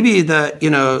maybe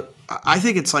I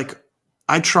think it's like,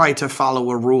 I try to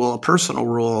follow a personal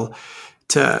rule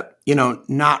to,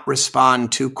 not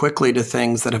respond too quickly to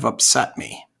things that have upset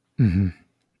me. Mm-hmm.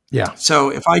 Yeah. So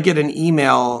if I get an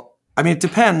email, I mean, it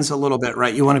depends a little bit,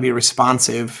 right? You want to be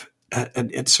responsive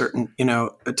at certain,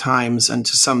 at times and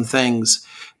to some things,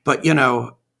 but,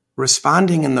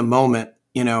 responding in the moment,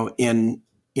 in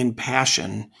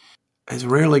passion is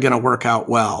rarely going to work out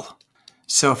well.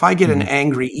 So if I get an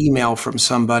angry email from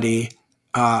somebody,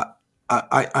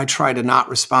 I try to not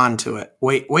respond to it.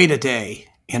 Wait a day,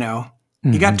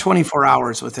 You got 24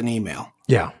 hours with an email.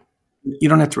 Yeah. You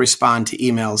don't have to respond to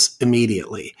emails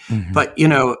immediately. Mm-hmm. But,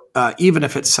 even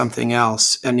if it's something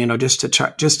else, and, just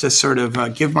to sort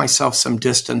of give myself some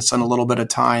distance and a little bit of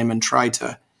time and try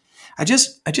to, I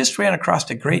just ran across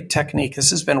a great technique. This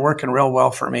has been working real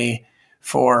well for me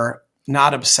for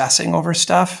not obsessing over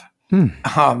stuff.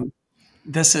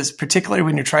 This is particularly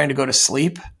when you're trying to go to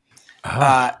sleep.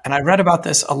 And I read about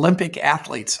this. Olympic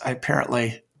athletes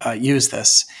apparently use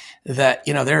this, that,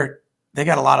 they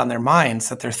got a lot on their minds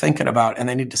that they're thinking about, and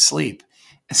they need to sleep.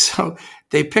 And so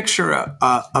they picture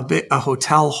a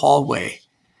hotel hallway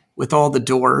with all the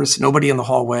doors, nobody in the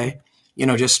hallway,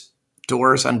 just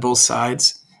doors on both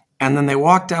sides. And then they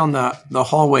walk down the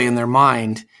hallway in their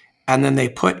mind, and then they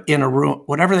put in a room,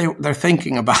 whatever they're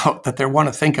thinking about, that they want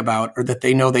to think about, or that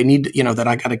they know they need, that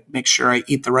I got to make sure I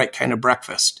eat the right kind of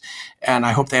breakfast, and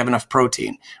I hope they have enough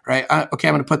protein, right? Okay,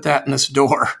 I'm going to put that in this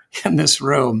door in this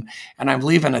room, and I'm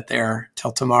leaving it there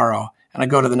till tomorrow. And I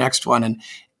go to the next one,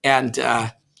 and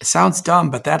it sounds dumb,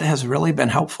 but that has really been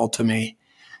helpful to me,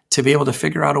 to be able to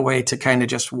figure out a way to kind of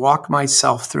just walk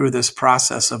myself through this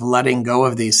process of letting go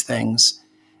of these things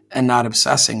and not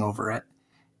obsessing over it.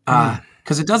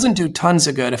 Because it doesn't do tons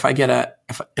of good if I get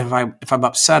if I'm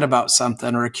upset about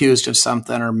something, or accused of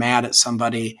something, or mad at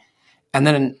somebody, and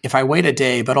then if I wait a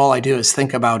day, but all I do is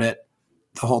think about it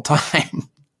the whole time,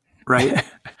 right?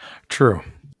 True.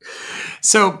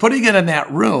 So putting it in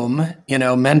that room,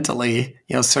 mentally,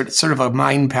 sort of a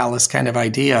mind palace kind of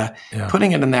idea,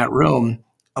 putting it in that room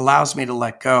allows me to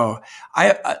let go.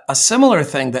 A similar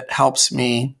thing that helps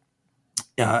me,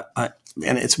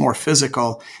 and it's more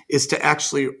physical, is to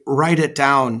actually write it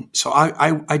down. So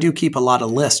I do keep a lot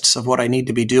of lists of what I need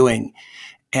to be doing,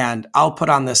 and I'll put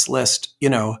on this list,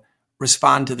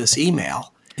 respond to this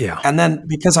email. Yeah. And then,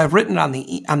 because I've written on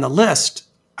the list,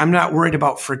 I'm not worried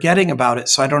about forgetting about it,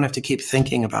 so I don't have to keep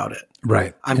thinking about it.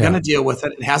 Right. I'm going to deal with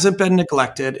it. It hasn't been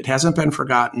neglected. It hasn't been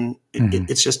forgotten.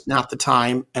 It's just not the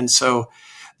time. And so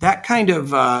that kind of,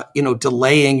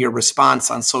 delaying your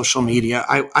response on social media,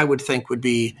 I would think would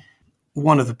be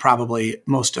one of the probably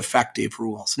most effective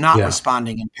rules, not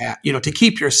responding to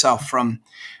keep yourself from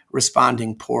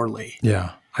responding poorly.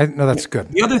 Yeah. I know that's good.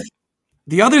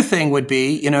 The other thing would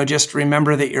be, just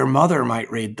remember that your mother might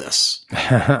read this.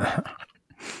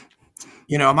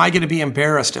 Am I going to be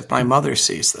embarrassed if my mother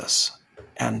sees this?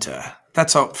 And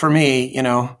that's for me,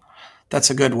 that's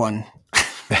a good one.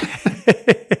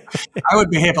 I would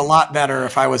behave a lot better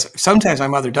if I was. Sometimes my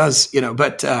mother does,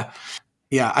 but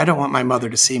I don't want my mother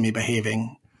to see me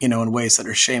behaving, in ways that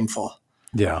are shameful.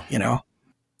 Yeah.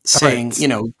 Saying,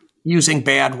 using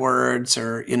bad words,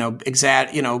 or, not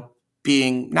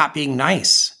being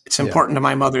nice. It's important to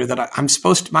my mother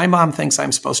that my mom thinks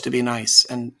I'm supposed to be nice,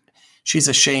 and she's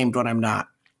ashamed when I'm not.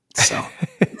 So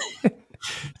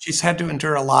she's had to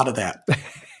endure a lot of that.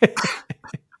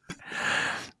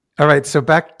 All right. So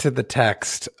back to the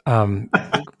text. Kind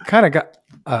of got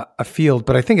a field,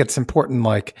 but I think it's important,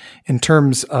 like in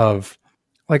terms of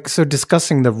so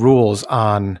discussing the rules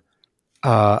on,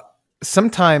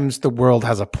 sometimes the world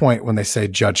has a point when they say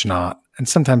judge not, and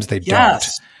sometimes they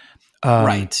Yes. don't.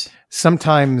 Right.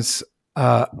 Sometimes,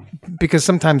 because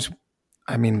sometimes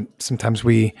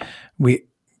we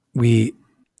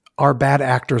are bad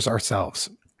actors ourselves,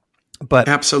 but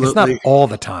Absolutely. it's not all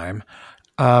the time.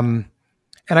 And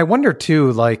I wonder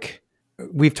too, like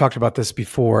we've talked about this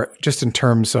before, just in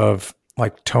terms of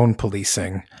like tone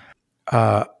policing.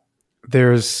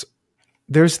 There's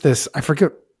this, I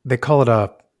forget, they call it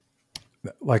a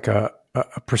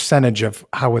percentage of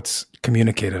how it's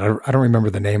communicated. I don't remember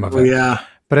the name of it. Yeah.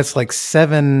 But it's like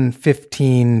 7,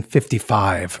 15,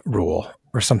 55 rule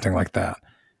or something like that.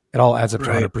 It all adds up to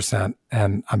 100%.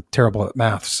 And I'm terrible at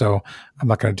math, so I'm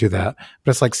not going to do that.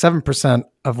 But it's like 7%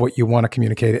 of what you want to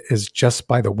communicate is just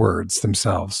by the words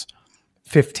themselves.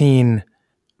 15%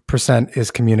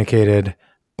 is communicated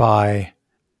by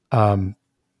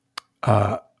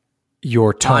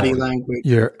your tone, body language.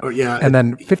 And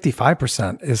then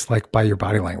 55% is like by your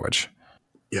body language.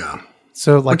 Yeah.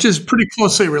 So like, which is pretty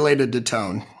closely related to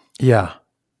tone. Yeah.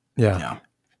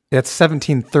 It's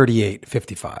 1738,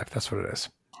 55. That's what it is.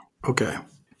 Okay.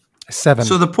 7.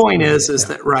 So the point is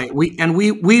that, right.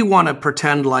 We want to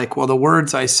pretend like, well, the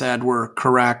words I said were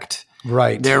correct.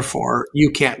 Right. Therefore you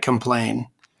can't complain.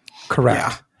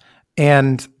 Correct. Yeah.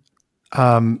 And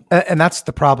that's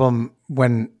the problem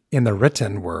when in the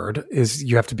written word is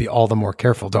you have to be all the more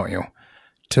careful, don't you?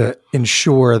 To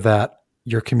ensure that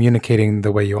you're communicating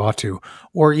the way you ought to,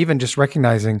 or even just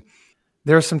recognizing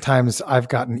there are sometimes I've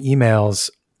gotten emails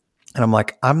and I'm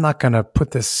like, I'm not going to put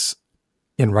this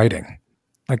in writing.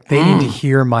 Like they need to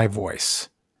hear my voice.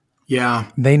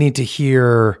 Yeah. They need to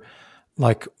hear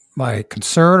like my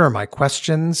concern or my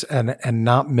questions and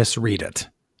not misread it.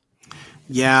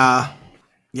 Yeah.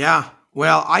 Yeah.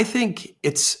 Well, I think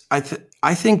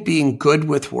I think being good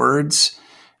with words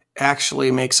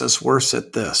actually makes us worse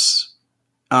at this.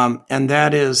 And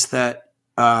that is that,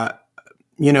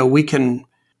 we can,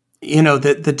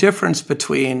 the difference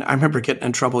between, I remember getting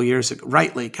in trouble years ago,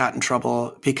 rightly got in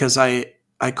trouble because I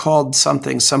called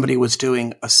somebody was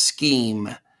doing a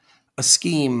scheme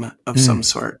of some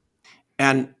sort.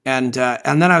 And then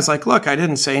I was like, look, I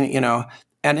didn't say,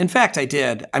 and in fact I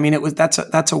did. I mean,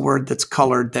 that's a word that's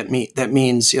colored that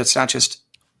means it's not just,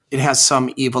 it has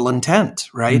some evil intent.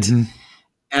 Right. Mm-hmm.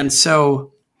 And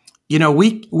so,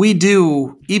 we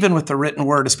do, even with the written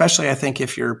word, especially I think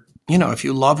if you're, if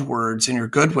you love words and you're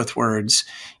good with words,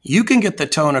 you can get the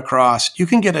tone across. You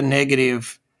can get a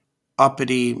negative,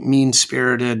 uppity,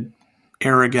 mean-spirited,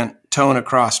 arrogant tone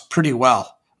across pretty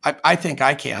well. I think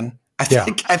I can. I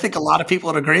think a lot of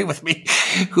people would agree with me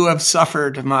who have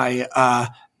suffered my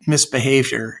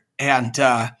misbehavior. And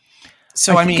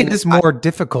so, I mean, it is more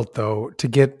difficult, though, to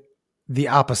get the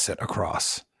opposite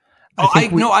across. I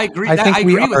agree. I think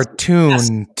we are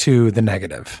tuned to the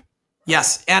negative.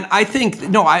 Yes. And I think,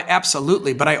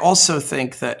 absolutely. But I also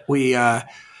think that we,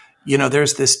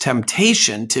 there's this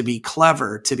temptation to be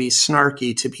clever, to be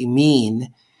snarky, to be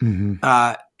mean.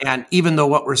 Mm-hmm. And even though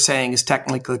what we're saying is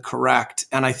technically correct.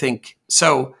 And I think,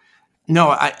 so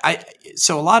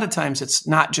a lot of times it's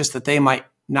not just that they might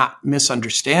not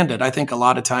misunderstand it. I think a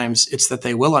lot of times it's that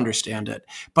they will understand it.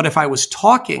 But if I was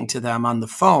talking to them on the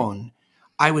phone,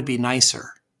 I would be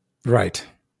nicer. Right.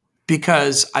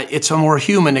 Because it's a more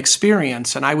human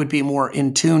experience and I would be more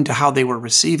in tune to how they were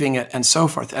receiving it and so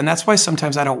forth. And that's why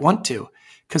sometimes I don't want to,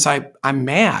 because I'm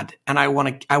mad and I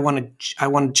want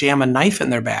to jam a knife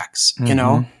in their backs.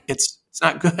 Mm-hmm. It's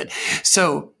not good.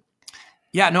 So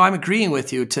I'm agreeing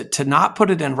with you to not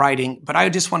put it in writing, but I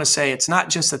just want to say it's not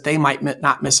just that they might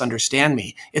not misunderstand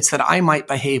me. It's that I might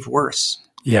behave worse.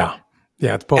 Yeah.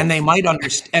 Yeah, it's both. And they might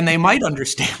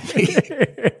understand me.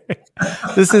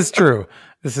 This is true.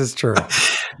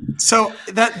 So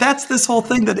that's this whole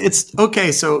thing that it's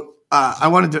okay. So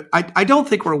I don't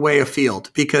think we're way afield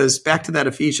because back to that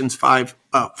Ephesians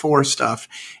 5:4 stuff.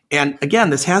 And again,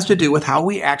 this has to do with how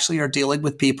we actually are dealing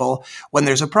with people when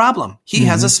there's a problem. He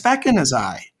has a speck in his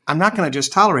eye. I'm not going to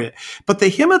just tolerate it. But the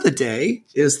hymn of the day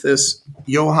is this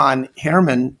Johann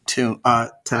Herman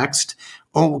text.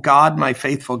 Oh God, my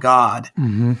faithful God.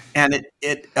 Mm-hmm. And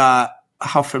it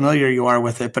how familiar you are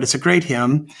with it, but it's a great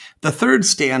hymn. The third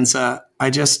stanza, I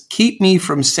just keep me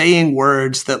from saying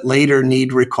words that later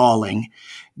need recalling.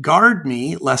 Guard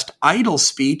me, lest idle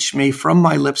speech may from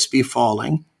my lips be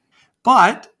falling.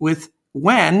 But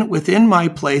when within my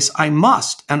place I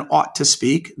must and ought to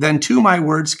speak, then to my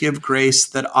words give grace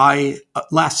that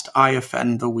lest I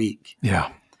offend the weak. Yeah.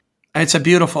 It's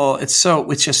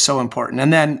just so important.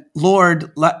 And then,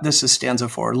 Lord, this is stanza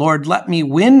 4. Lord, let me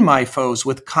win my foes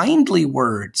with kindly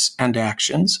words and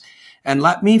actions, and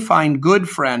let me find good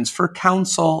friends for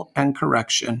counsel and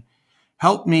correction.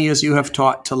 Help me, as you have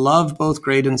taught, to love both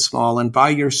great and small, and by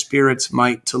your Spirit's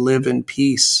might to live in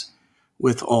peace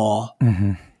with all.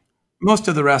 Mm-hmm. Most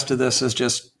of the rest of this is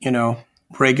just,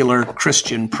 regular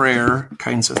Christian prayer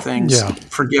kinds of things. Yeah.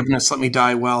 Forgiveness, let me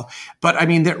die well. But I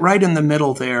mean, right in the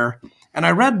middle there. And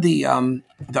I read the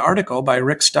article by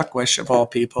Rick Stuckwish, of all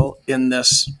people, in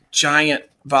this giant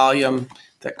volume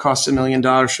that costs $1 million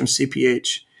from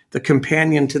CPH, The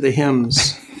Companion to the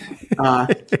Hymns.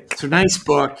 It's a nice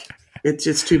book. It's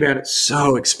just too bad it's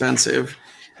so expensive.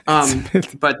 But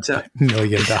 $1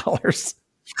 million.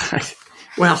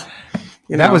 Well,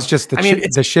 that was just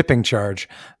the shipping charge.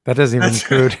 That doesn't even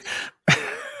include.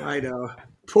 I know.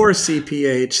 Poor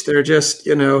CPH.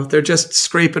 They're just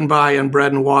scraping by on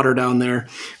bread and water down there.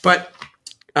 But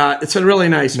it's a really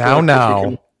nice book. I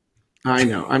know.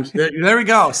 There we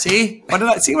go. See?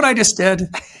 See what I just did?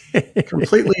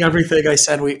 Completely everything I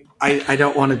said I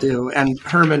don't want to do. And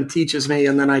Herman teaches me,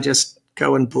 and then I just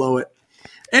go and blow it.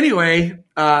 Anyway,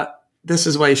 this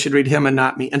is why you should read him and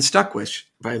not me. And Stuckwish,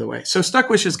 by the way. So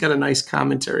Stuckwish has got a nice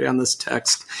commentary on this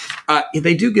text.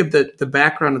 They do give the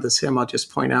background of this hymn, I'll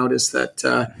just point out, is that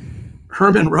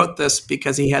Herman wrote this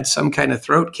because he had some kind of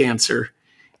throat cancer.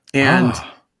 And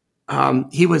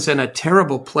he was in a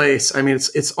terrible place. I mean,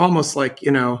 it's almost like,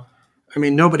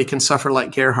 nobody can suffer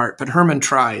like Gerhardt, but Herman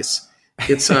tries.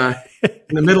 It's in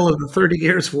the middle of the 30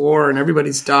 Years' War, and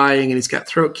everybody's dying, and he's got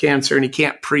throat cancer, and he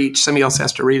can't preach. Somebody else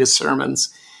has to read his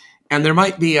sermons. And there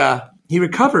might be he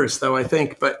recovers, though, I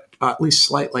think, but at least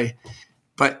slightly.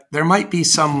 But there might be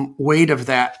some weight of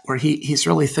that where he's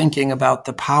really thinking about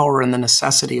the power and the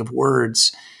necessity of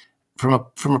words from a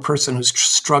person who's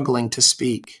struggling to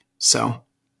speak. So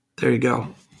there you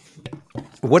go.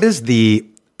 What is the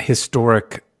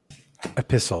historic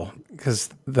epistle? Because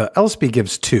the LSB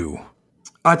gives 2.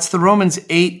 It's the Romans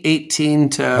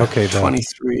 8:18 to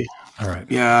 23. All right.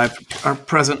 Yeah, our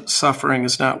present suffering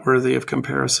is not worthy of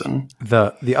comparison.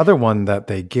 The other one that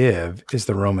they give is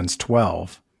the Romans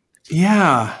 12.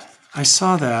 Yeah, I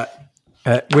saw that.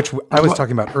 Which I was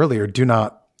talking about earlier. Do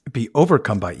not be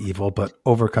overcome by evil, but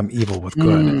overcome evil with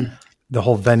good. The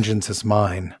whole vengeance is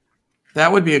mine.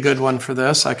 That would be a good one for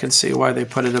this. I could see why they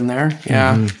put it in there.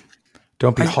 Yeah. Mm-hmm.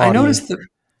 Don't be haughty. I noticed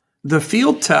the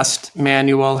field test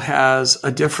manual has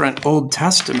a different Old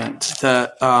Testament.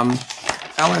 The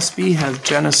LSB has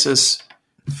Genesis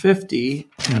 50.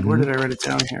 And where did I write it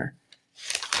down here?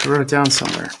 I wrote it down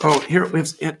somewhere. Oh, here we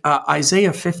have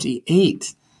Isaiah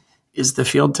 58 is the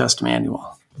field test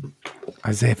manual.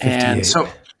 Isaiah 58. And so,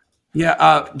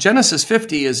 Genesis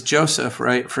 50 is Joseph,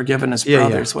 right? Forgiven his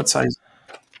brothers. Yeah.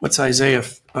 What's Isaiah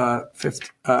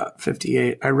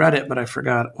 58? I read it, but I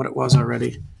forgot what it was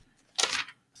already.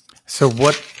 So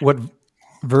what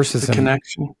verse is the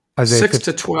connection? Isaiah 6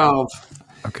 to 12.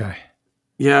 Okay.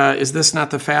 Yeah, is this not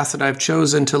the fast that I've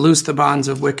chosen to loose the bonds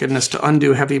of wickedness, to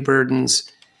undo heavy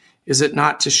burdens? Is it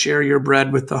not to share your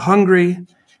bread with the hungry,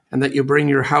 and that you bring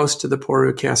your house to the poor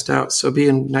who cast out? So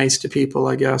being nice to people,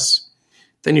 I guess.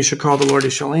 Then you should call the Lord,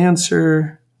 he shall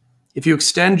answer. If you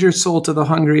extend your soul to the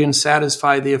hungry and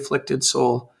satisfy the afflicted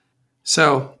soul.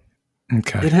 So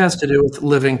it has to do with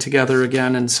living together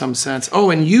again in some sense.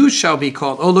 Oh, and you shall be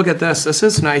called. Oh, look at this. This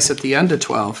is nice at the end of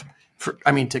 12.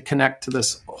 To connect to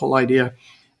this whole idea.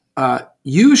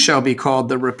 You shall be called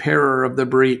the repairer of the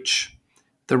breach,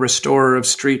 the restorer of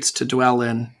streets to dwell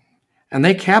in. And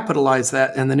they capitalize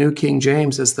that in the New King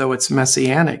James as though it's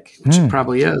messianic, which it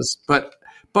probably is. But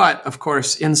of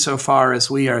course, insofar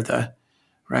as we are the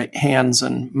hands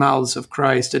and mouths of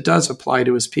Christ, it does apply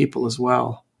to his people as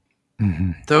well.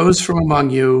 Mm-hmm. Those from among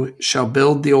you shall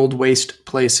build the old waste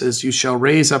places. You shall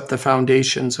raise up the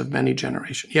foundations of many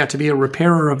generations. Yeah, to be a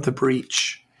repairer of the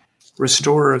breach,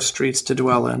 restorer of streets to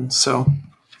dwell in. So,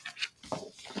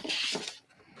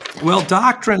 well,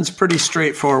 doctrine's pretty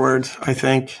straightforward, I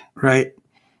think, right?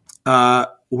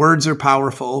 Words are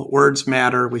powerful. Words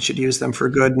matter. We should use them for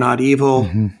good, not evil.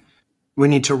 Mm-hmm. We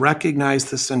need to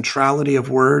recognize the centrality of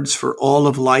words for all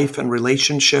of life and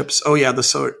relationships. Oh, yeah, the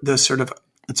sort of,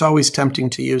 it's always tempting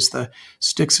to use the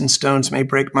sticks and stones may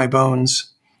break my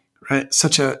bones, right?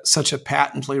 Such a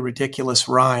patently ridiculous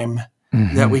rhyme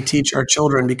that we teach our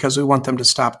children because we want them to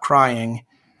stop crying.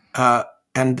 But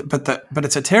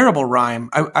it's a terrible rhyme.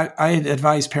 I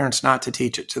advise parents not to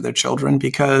teach it to their children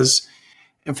because,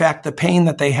 in fact, the pain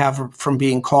that they have from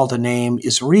being called a name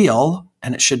is real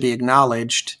and it should be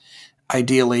acknowledged,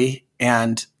 ideally,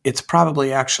 and it's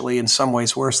probably actually in some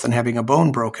ways worse than having a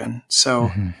bone broken.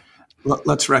 So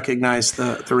let's recognize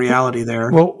the reality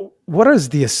there. Well, what is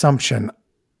the assumption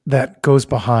that goes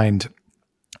behind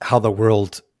how the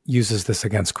world uses this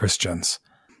against Christians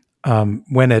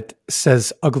when it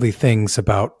says ugly things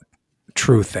about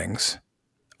true things,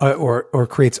 or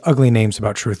creates ugly names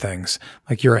about true things?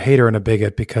 Like, you're a hater and a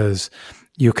bigot because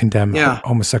you condemn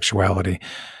homosexuality.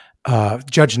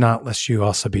 Judge not, lest you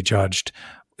also be judged.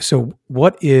 So,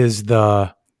 what is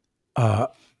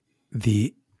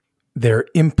their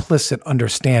implicit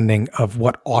understanding of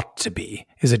what ought to be?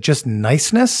 Is it just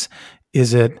niceness?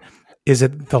 Is it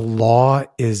the law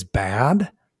is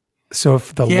bad? So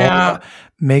if the law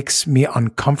makes me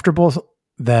uncomfortable,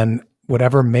 then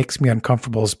whatever makes me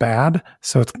uncomfortable is bad.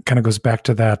 So it kind of goes back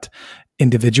to that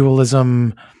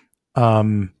individualism,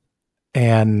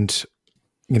 and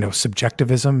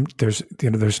subjectivism.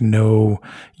 There's no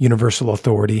universal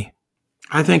authority.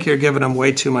 I think you're giving them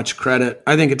way too much credit.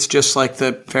 I think it's just like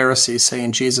the Pharisees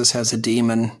saying Jesus has a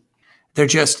demon.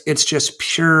 It's just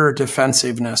pure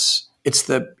defensiveness. It's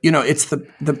the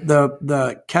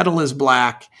kettle is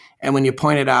black, and when you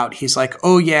point it out, he's like,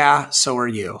 "Oh yeah, so are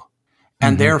you,"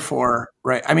 and therefore,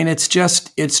 right? I mean, it's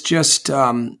just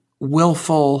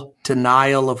willful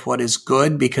denial of what is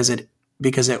good because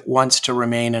it wants to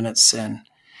remain in its sin.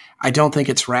 I don't think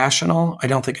it's rational. I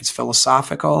don't think it's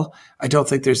philosophical. I don't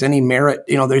think there's any merit,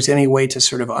 there's any way to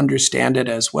sort of understand it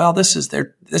as, well, this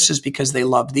is because they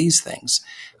love these things.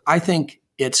 I think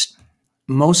it's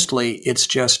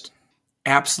just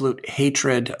absolute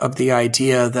hatred of the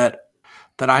idea that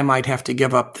I might have to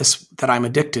give up this that I'm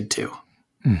addicted to,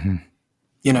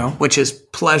 which is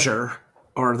pleasure,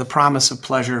 or the promise of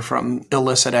pleasure from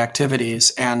illicit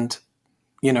activities. And,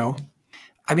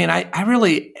 I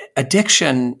really,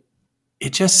 addiction,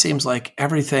 it just seems like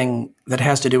everything that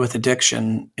has to do with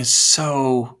addiction is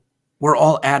we're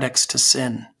all addicts to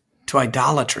sin, to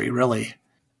idolatry, really.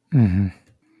 And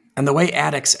the way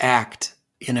addicts act,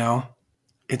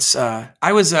 it's,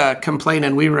 I was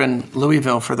complaining, we were in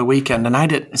Louisville for the weekend, and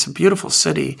it's a beautiful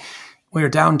city. We were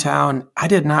downtown. I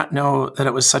did not know that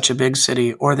it was such a big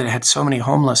city, or that it had so many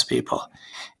homeless people.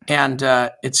 And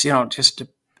it's,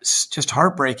 just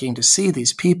heartbreaking to see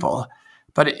these people.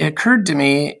 But it occurred to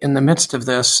me in the midst of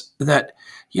this that,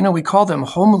 we call them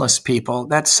homeless people.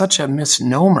 That's such a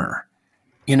misnomer.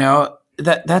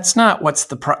 That's not what's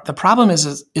the problem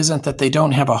isn't that they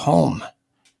don't have a home.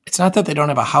 It's not that they don't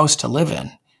have a house to live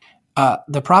in.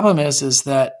 The problem is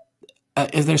that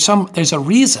there's a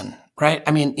reason, right?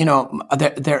 I mean,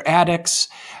 they're addicts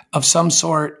of some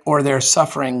sort, or they're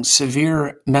suffering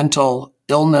severe mental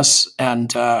illness,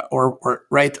 and or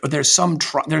there's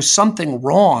something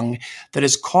wrong that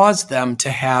has caused them to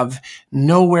have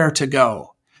nowhere to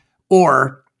go,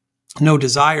 or no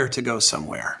desire to go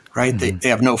somewhere, right? They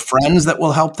have no friends that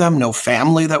will help them, no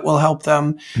family that will help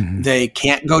them. They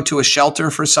can't go to a shelter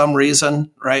for some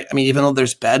reason, right? I mean, even though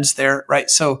there's beds there, right?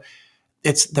 So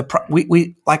it's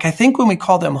I think when we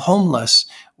call them homeless,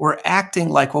 we're acting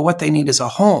like, well, what they need is a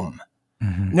home.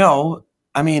 No,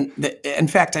 I mean, in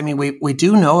fact, we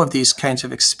do know of these kinds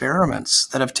of experiments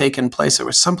that have taken place. There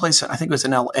was someplace, I think it was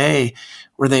in LA,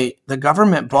 where the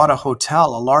government bought a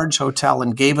large hotel,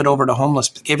 and gave it over to homeless,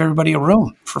 gave everybody a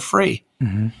room for free.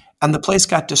 And the place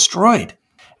got destroyed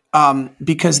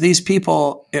because these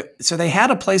people, so they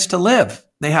had a place to live.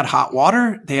 They had hot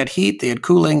water, they had heat, they had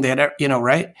cooling, they had,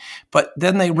 right? But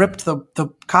then they ripped the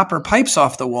copper pipes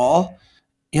off the wall,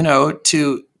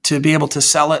 to be able to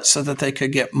sell it so that they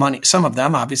could get money. Some of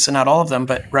them, obviously not all of them,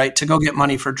 but right, to go get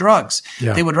money for drugs.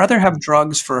 Yeah. They would rather have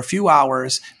drugs for a few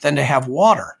hours than to have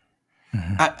water.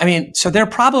 So their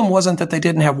problem wasn't that they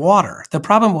didn't have water. The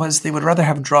problem was they would rather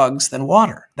have drugs than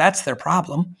water. That's their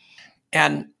problem.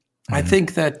 And I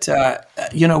think that,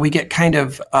 we get kind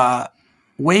of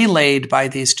waylaid by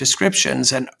these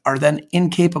descriptions and are then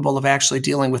incapable of actually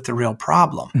dealing with the real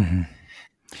problem.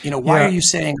 Why are you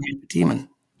saying demon?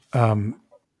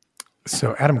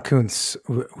 So Adam Kuntz,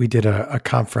 we did a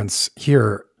conference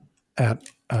here at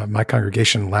my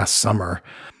congregation last summer,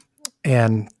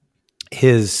 and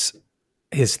his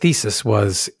thesis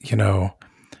was,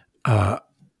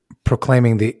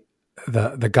 proclaiming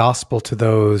the gospel to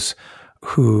those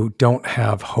who don't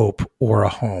have hope or a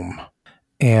home.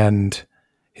 And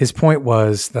his point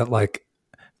was that, like,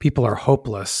 people are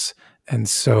hopeless, and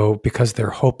so because they're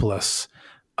hopeless,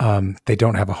 they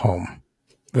don't have a home.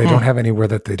 They don't have anywhere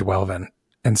that they dwell in.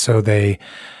 And so they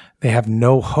have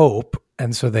no hope.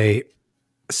 And so they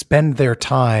spend their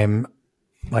time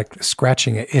like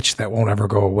scratching an itch that won't ever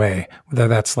go away, whether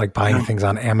that's like buying things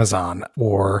on Amazon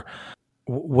or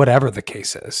whatever the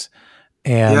case is.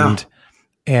 And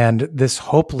this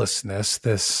hopelessness,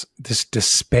 this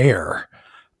despair,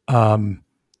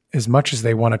 as much as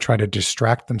they want to try to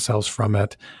distract themselves from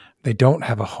it, they don't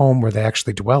have a home where they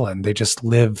actually dwell in. They just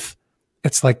live.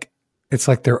 It's like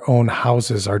their own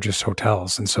houses are just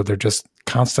hotels. And so they're just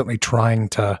constantly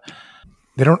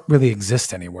they don't really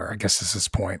exist anywhere, I guess is his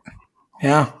point.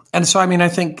 Yeah. And so, I mean, I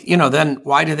think, then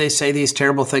why do they say these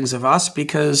terrible things of us?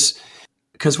 Because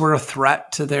we're a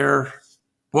threat to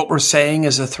what we're saying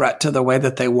is a threat to the way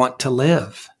that they want to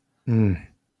live. Mm.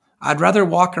 I'd rather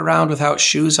walk around without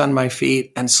shoes on my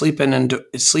feet and sleep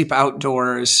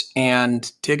outdoors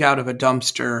and dig out of a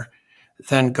dumpster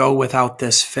than go without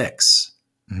this fix.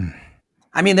 Mm.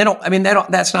 They don't,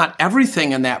 that's not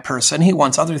everything in that person. He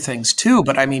wants other things too,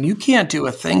 but you can't do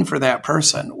a thing for that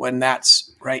person when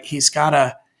that's right.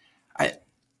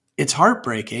 It's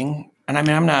heartbreaking. And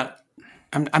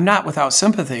I'm not without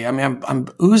sympathy. I'm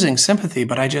oozing sympathy,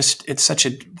 but it's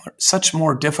such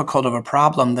more difficult of a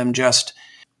problem than just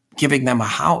giving them a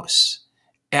house.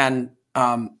 And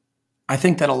I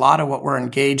think that a lot of what we're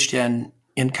engaged in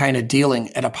kind of dealing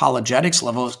at apologetics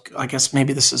level, I guess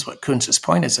maybe this is what Kuntz's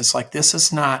point is. It's like, this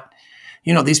is not,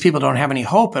 these people don't have any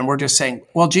hope. And we're just saying,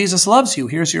 well, Jesus loves you.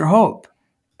 Here's your hope.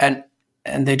 And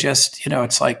they just,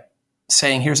 it's like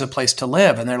saying, here's a place to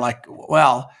live. And they're like,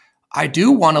 well, I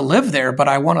do want to live there, but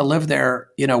I want to live there,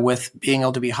 with being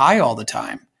able to be high all the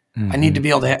time. Mm-hmm. I need to be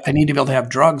able to have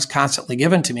drugs constantly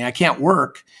given to me. I can't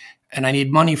work and I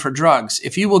need money for drugs.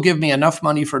 If you will give me enough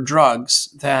money for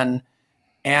drugs,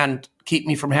 and keep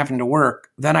me from having to work,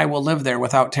 then I will live there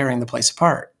without tearing the place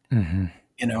apart. Mm-hmm.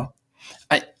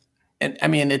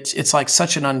 It's like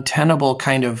such an untenable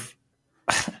kind of,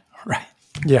 right.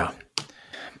 Yeah.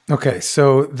 Okay.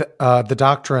 So the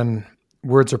doctrine,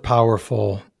 words are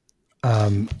powerful,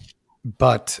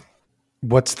 but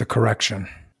what's the correction?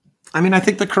 I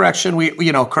think the correction,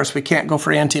 of course, we can't go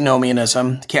for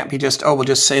antinomianism. It can't be just, we'll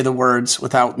just say the words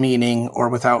without meaning or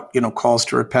without, calls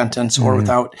to repentance or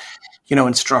without,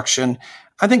 instruction.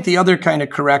 I think the other kind of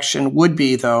correction would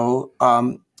be, though,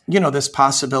 this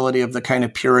possibility of the kind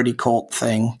of purity cult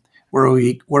thing where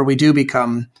we do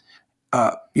become,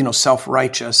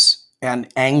 self-righteous and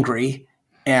angry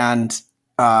and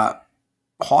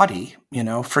haughty,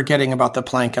 forgetting about the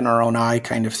plank in our own eye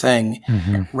kind of thing,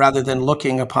 rather than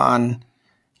looking upon,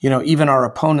 even our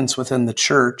opponents within the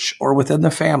church or within the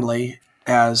family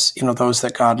as, those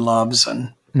that God loves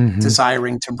and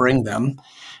desiring to bring them.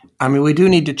 We do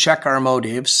need to check our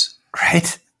motives,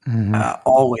 right?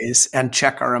 Always, and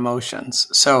check our emotions.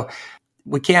 So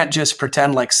we can't just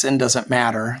pretend like sin doesn't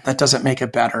matter. That doesn't make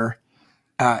it better.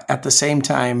 At the same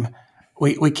time,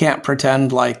 we can't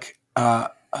pretend like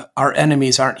our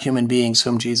enemies aren't human beings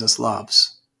whom Jesus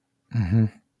loves. Mm-hmm.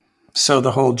 So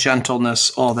the whole gentleness,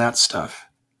 all that stuff.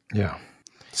 Yeah.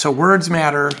 So words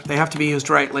matter. They have to be used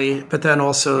rightly. But then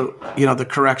also, the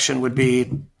correction would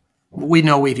be, we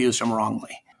know we've used them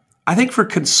wrongly. I think for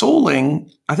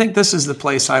consoling, I think this is the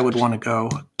place I would want to go.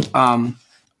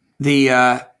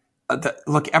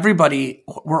 Look, everybody,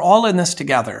 we're all in this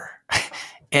together,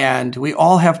 and we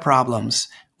all have problems.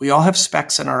 We all have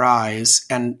specks in our eyes,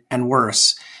 and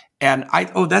worse. And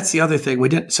that's the other thing we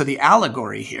didn't. So the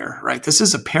allegory here, right? This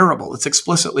is a parable. It's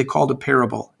explicitly called a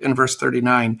parable in verse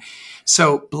 39.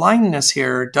 So blindness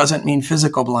here doesn't mean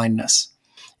physical blindness,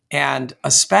 and a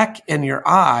speck in your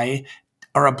eye,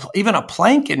 or even a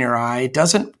plank in your eye,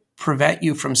 doesn't prevent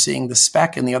you from seeing the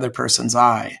speck in the other person's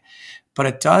eye, but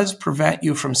it does prevent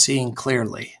you from seeing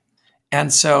clearly.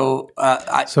 And so,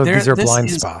 these are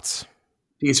blind spots.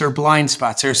 These are blind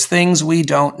spots. There's things we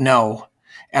don't know,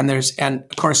 and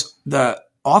of course,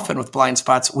 often with blind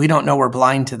spots, we don't know we're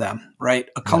blind to them. Right?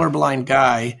 A colorblind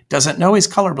guy doesn't know he's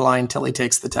colorblind till he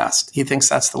takes the test. He thinks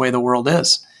that's the way the world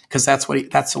is because that's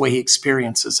the way he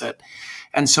experiences it.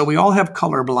 And so we all have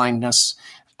color blindness,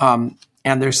 and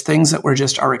there's things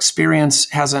that our experience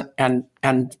hasn't,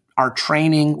 and our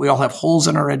training. We all have holes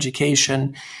in our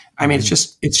education.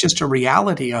 It's just a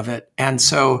reality of it. And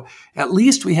so at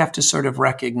least we have to sort of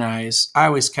recognize. I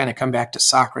always kind of come back to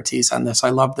Socrates on this. I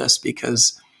love this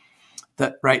because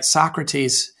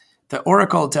Socrates, the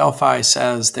Oracle of Delphi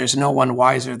says there's no one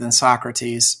wiser than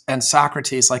Socrates, and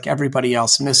Socrates, like everybody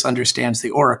else, misunderstands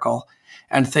the Oracle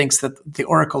and thinks that the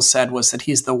Oracle said was that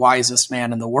he's the wisest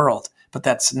man in the world. But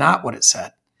that's not what it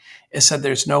said. It said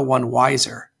there's no one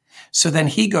wiser. So then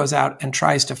he goes out and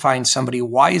tries to find somebody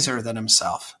wiser than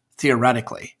himself,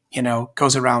 theoretically,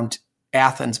 goes around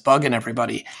Athens bugging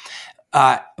everybody.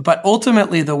 But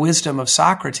ultimately, the wisdom of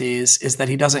Socrates is that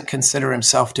he doesn't consider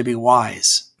himself to be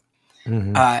wise.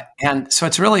 Mm-hmm. And so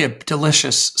it's really a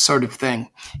delicious sort of thing.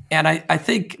 And I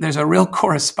think there's a real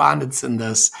correspondence in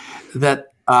this, that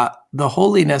the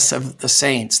holiness of the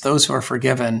saints, those who are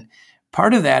forgiven,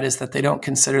 part of that is that they don't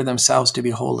consider themselves to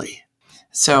be holy.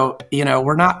 So,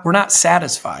 we're not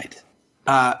satisfied.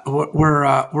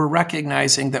 We're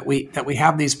recognizing that we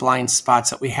have these blind spots,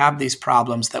 that we have these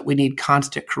problems, that we need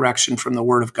constant correction from the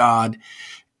Word of God,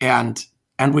 and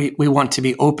we want to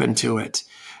be open to it.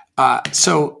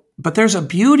 But there's a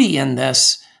beauty in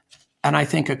this, and I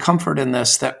think a comfort in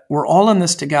this, that we're all in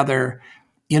this together.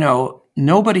 We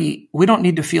don't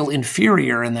need to feel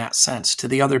inferior in that sense to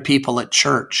the other people at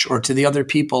church or to the other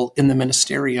people in the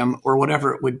ministerium or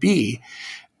whatever it would be,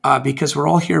 because we're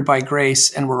all here by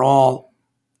grace, and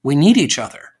we need each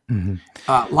other.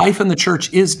 Mm-hmm. Life in the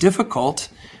church is difficult,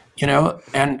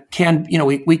 and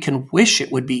we can wish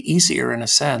it would be easier in a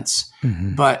sense,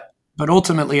 mm-hmm. but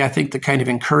ultimately I think the kind of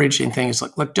encouraging thing is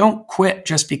look, don't quit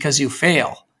just because you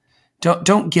fail.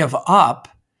 Don't give up,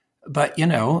 but,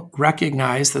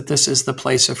 recognize that this is the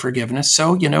place of forgiveness.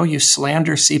 So, you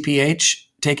slander CPH,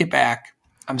 take it back.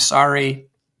 I'm sorry.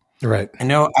 Right. I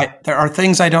know there are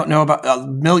things I don't know about,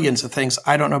 millions of things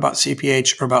I don't know about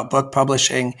CPH or about book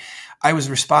publishing. I was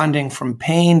responding from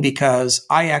pain because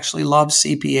I actually love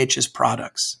CPH's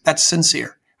products. That's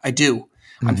sincere. I do.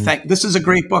 Mm-hmm. This is a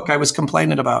great book I was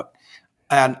complaining about.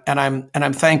 And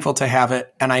I'm thankful to have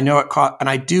it. And I know and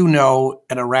I do know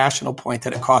at a rational point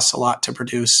that it costs a lot to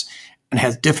produce and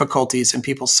has difficulties, and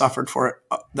people suffered for it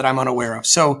that I'm unaware of.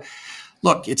 So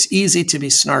look, it's easy to be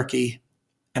snarky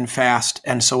and fast.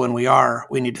 And so when we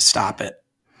need to stop it,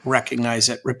 recognize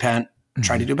it, repent,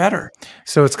 try to do better.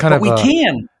 So it's kind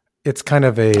It's kind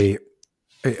of a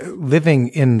living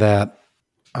in that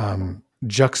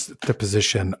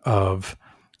juxtaposition of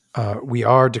we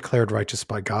are declared righteous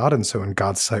by God, and so in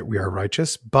God's sight we are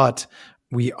righteous, but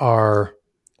we are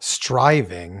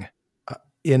striving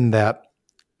in that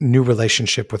new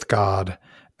relationship with God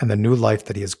and the new life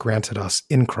that He has granted us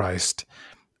in Christ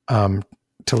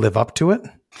to live up to it.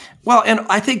 Well, and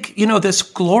I think, this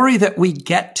glory that we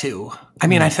get to,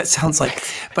 that sounds like,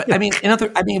 but I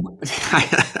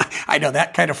know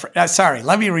that kind of, sorry,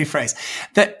 let me rephrase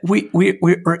that.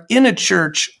 We're in a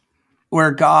church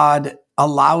where God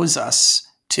allows us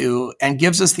to, and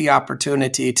gives us the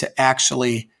opportunity to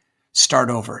actually start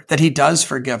over, that He does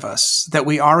forgive us, that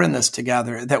we are in this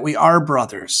together, that we are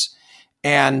brothers,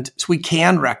 and we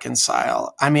can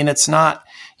reconcile. It's not,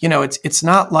 it's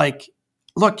not like,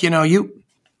 look, you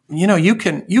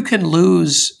can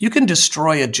lose, you can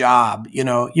destroy a job,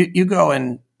 you go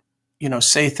and,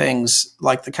 say things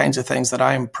like the kinds of things that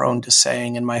I am prone to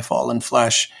saying in my fallen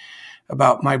flesh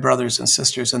about my brothers and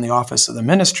sisters in the office of the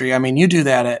ministry. You do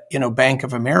that at, Bank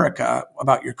of America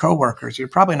about your coworkers, you're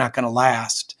probably not going to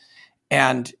last.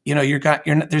 And,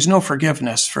 there's no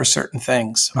forgiveness for certain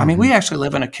things. Mm-hmm. We actually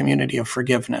live in a community of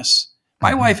forgiveness.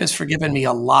 My wife has forgiven me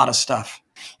a lot of stuff.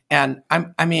 And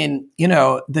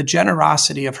the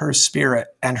generosity of her spirit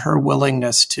and her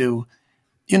willingness to,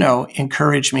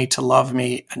 encourage me, to love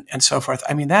me, and so forth.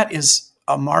 That is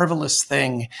a marvelous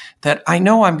thing that I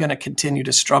know I'm going to continue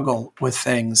to struggle with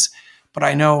things, but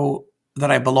I know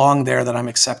that I belong there, that I'm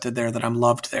accepted there, that I'm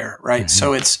loved there. Right. Mm-hmm.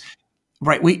 So it's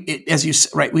right.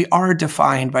 We are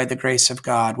defined by the grace of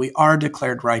God. We are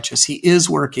declared righteous. He is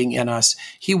working in us.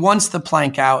 He wants the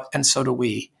plank out, and so do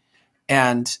we.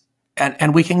 And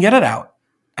we can get it out.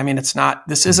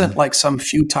 This isn't like some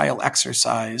futile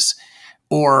exercise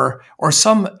or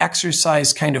some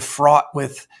exercise kind of fraught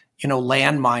with,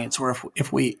 landmines, where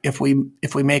if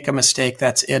we make a mistake,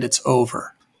 that's it, it's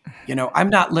over. I'm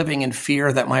not living in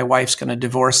fear that my wife's going to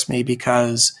divorce me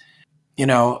because,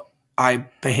 I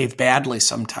behave badly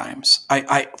sometimes.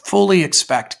 I fully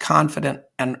expect, confident,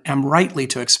 and am rightly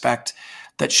to expect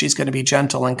that she's going to be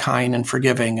gentle and kind and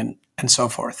forgiving and so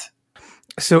forth.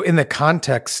 So in the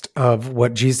context of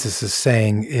what Jesus is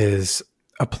saying is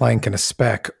a plank and a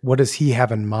speck, what does He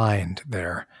have in mind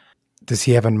there? Does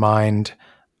He have in mind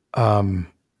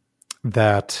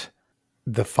that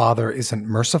the Father isn't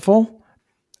merciful?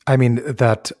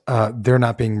 That they're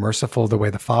not being merciful the way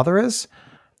the Father is?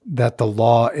 That the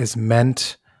law is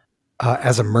meant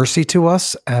as a mercy to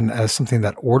us and as something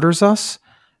that orders us,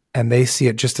 and they see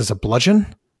it just as a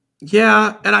bludgeon?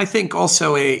 Yeah. And I think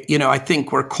also I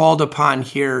think we're called upon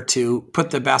here to put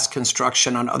the best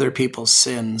construction on other people's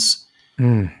sins.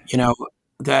 Mm.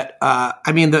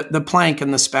 The plank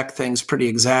and the speck thing's pretty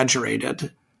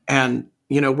exaggerated. And,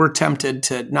 we're tempted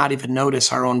to not even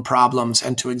notice our own problems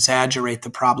and to exaggerate the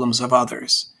problems of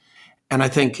others. And I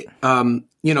think,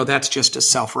 that's just a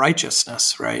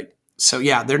self-righteousness, right? So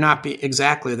yeah, they're not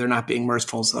being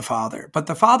merciful as the Father, but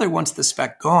the Father wants the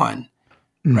speck gone.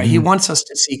 Right. Mm-hmm. He wants us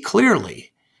to see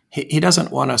clearly. He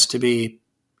doesn't want us to be,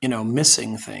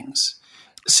 missing things.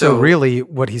 So really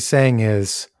what He's saying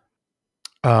is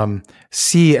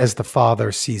see as the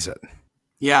Father sees it.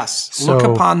 Yes. So, look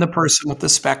upon the person with the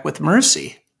speck with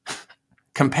mercy,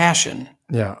 compassion.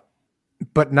 Yeah.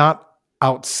 But not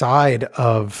outside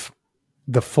of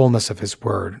the fullness of his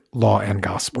word, law and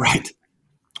gospel.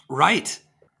 Right.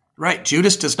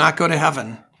 Judas does not go to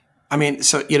heaven. I mean,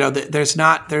 so, there's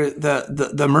not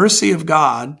the mercy of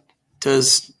God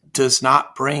does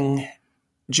not bring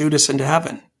Judas into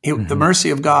heaven. The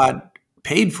mercy of God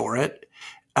paid for it.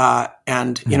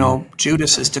 And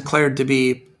Judas is declared to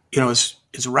be,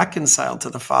 is reconciled to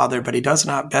the Father, but he does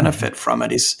not benefit from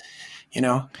it. He's,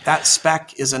 that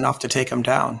speck is enough to take him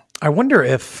down. I wonder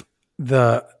if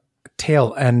the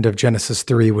tail end of Genesis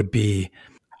 3 would be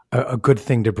a good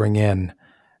thing to bring in.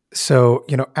 So,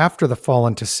 after the fall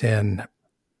into sin,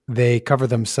 they cover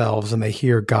themselves and they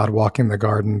hear God walking in the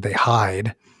garden. They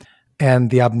hide. And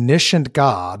the omniscient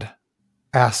God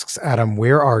asks Adam,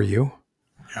 where are you?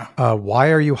 Yeah.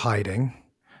 Why are you hiding?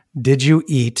 Did you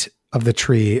eat of the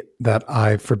tree that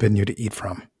I've forbidden you to eat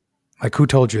from? Like, who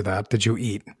told you that? Did you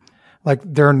eat? Like,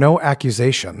 there are no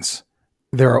accusations.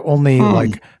 There are only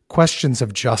like questions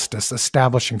of justice,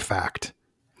 establishing fact.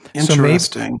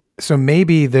 Interesting. So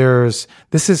maybe this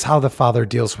is how the Father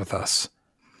deals with us.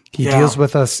 He deals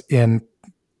with us in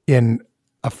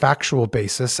a factual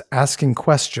basis, asking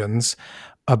questions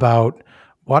about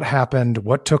what happened,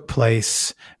 what took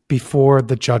place before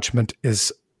the judgment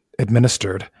is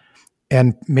administered.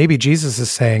 And maybe Jesus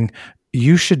is saying,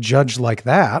 you should judge like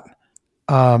that,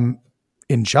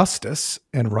 in justice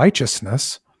and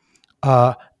righteousness,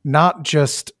 not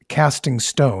just casting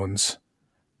stones,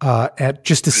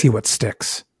 just to see what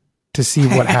sticks, to see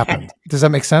what happened. Does that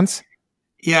make sense?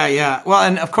 Yeah. Well,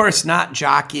 and of course, not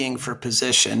jockeying for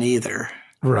position either.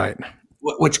 Right.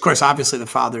 Which, of course, obviously the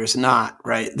Father is not,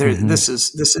 right? This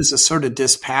is a sort of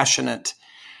dispassionate,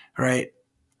 right?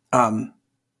 I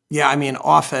mean,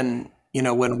 often,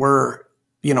 when we're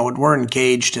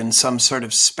engaged in some sort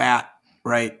of spat,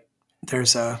 right?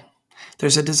 There's a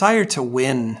desire to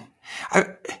win.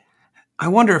 I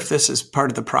wonder if this is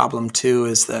part of the problem too,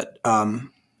 is that,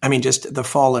 just the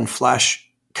fallen flesh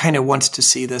kind of wants to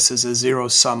see this as a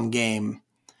zero-sum game.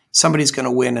 Somebody's going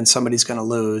to win and somebody's going to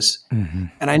lose. Mm-hmm.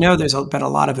 And I know there's been a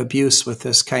lot of abuse with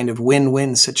this kind of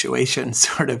win-win situation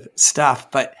sort of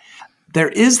stuff, but there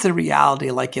is the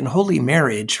reality, like in holy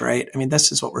marriage, right? I mean,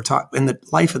 this is what we're talking in the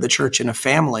life of the church in a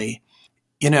family.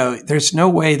 There's no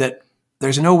way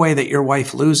that your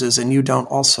wife loses and you don't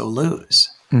also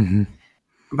lose. Mm-hmm.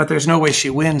 But there's no way she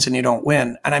wins and you don't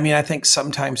win. And I mean, I think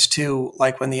sometimes too,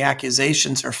 like when the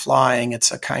accusations are flying, it's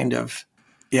a kind of,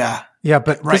 Yeah,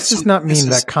 but this does not mean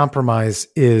that compromise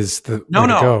is the way to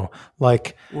go.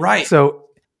 Like, right. So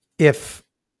if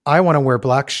I want to wear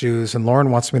black shoes and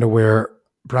Lauren wants me to wear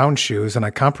brown shoes and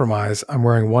I compromise, I'm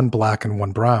wearing one black and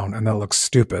one brown, and that looks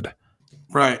stupid.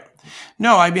 Right.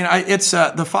 No, I mean, it's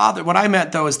the Father. What I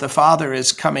meant though is the Father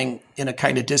is coming in a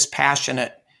kind of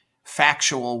dispassionate,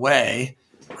 factual way,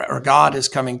 or God is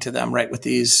coming to them, right, with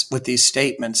these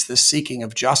statements, this seeking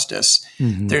of justice.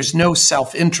 Mm-hmm. There's no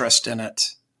self-interest in it.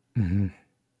 Mm-hmm.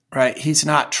 Right. He's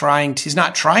not trying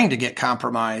to get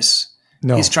compromise.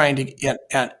 No. He's trying to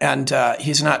and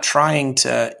he's not trying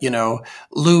to,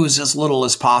 lose as little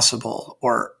as possible,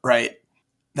 or right.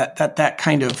 That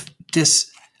kind of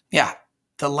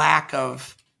the lack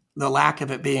of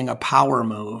it being a power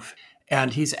move.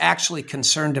 And he's actually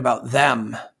concerned about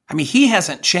them. I mean, he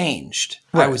hasn't changed.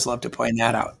 Right. I always love to point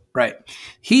that out. Right.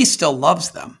 He still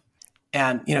loves them.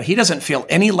 And, he doesn't feel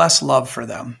any less love for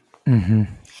them. Mm-hmm.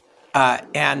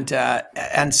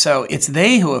 And so it's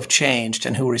they who have changed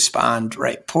and who respond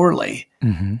right poorly.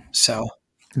 Mm-hmm. So,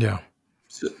 yeah.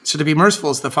 So to be merciful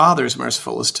as the Father is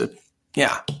merciful is to,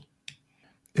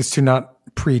 is to not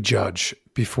prejudge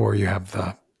before you have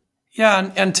the.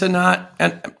 Yeah. And to not,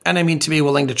 and I mean, to be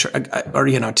willing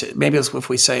to, maybe if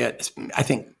we say it, I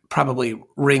think probably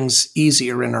rings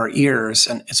easier in our ears,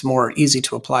 and it's more easy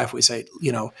to apply if we say,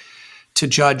 to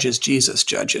judge as Jesus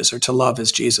judges, or to love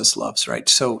as Jesus loves, right?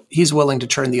 So he's willing to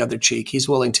turn the other cheek. He's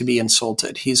willing to be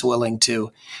insulted. He's willing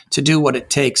to do what it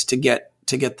takes to get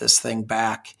this thing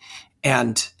back,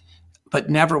 but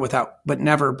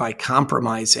never by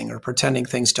compromising or pretending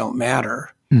things don't matter,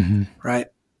 mm-hmm. right?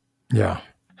 Yeah.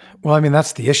 Well, I mean,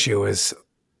 that's the issue is,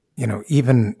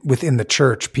 even within the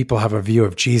church, people have a view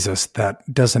of Jesus that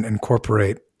doesn't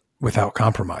incorporate without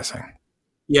compromising.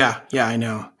 Yeah, I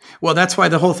know. Well, that's why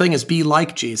the whole thing is be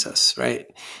like Jesus, right?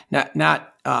 Not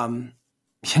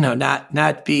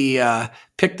be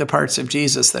pick the parts of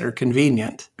Jesus that are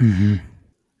convenient, mm-hmm.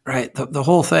 right? The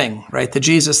whole thing, right? The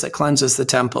Jesus that cleanses the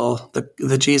temple,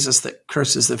 the Jesus that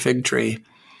curses the fig tree.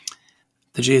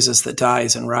 the Jesus that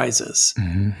dies and rises,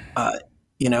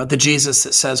 the Jesus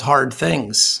that says hard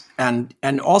things,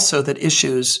 and also that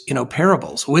issues,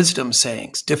 parables, wisdom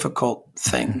sayings, difficult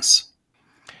things.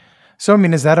 So, I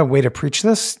mean, is that a way to preach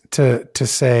this? To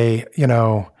say,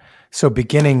 so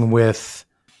beginning with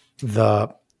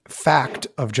the fact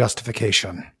of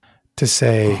justification, to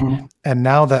say, and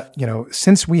now that,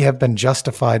 since we have been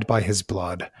justified by his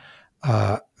blood,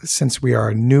 since we are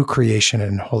a new creation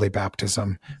in holy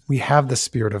baptism, we have the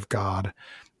Spirit of God,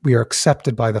 we are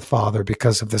accepted by the Father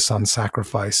because of the Son's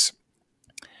sacrifice.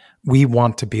 We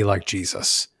want to be like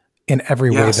Jesus in every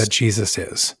way that Jesus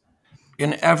is.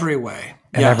 In every way.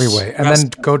 In every way. And then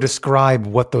go describe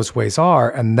what those ways are.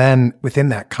 And then within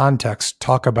that context,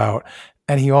 talk about,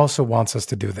 and he also wants us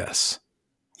to do this.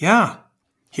 Yeah.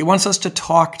 He wants us to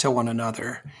talk to one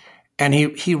another. And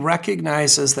he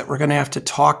recognizes that we're going to have to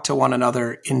talk to one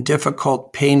another in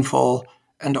difficult, painful,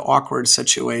 and awkward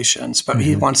situations. But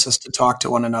he wants us to talk to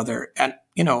one another and,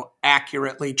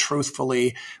 accurately,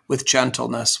 truthfully, with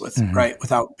gentleness,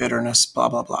 without bitterness, blah,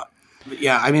 blah, blah. But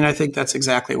yeah, I mean, I think that's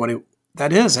exactly what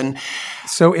that is. And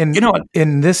so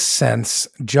in this sense,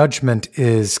 judgment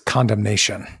is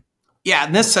condemnation. Yeah,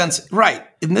 in this sense, right.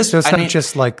 So it's not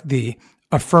just like the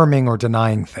affirming or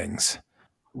denying things.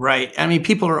 Right. I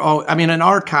mean, in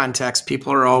our context,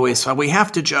 people are always, well, we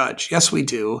have to judge. Yes, we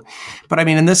do. But I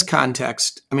mean, in this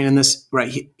context,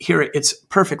 here, it's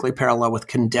perfectly parallel with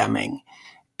condemning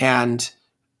and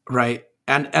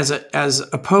as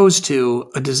opposed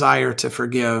to a desire to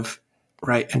forgive,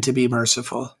 right, and to be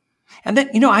merciful. And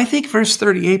then, I think verse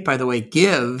 38, by the way,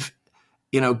 give,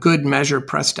 good measure,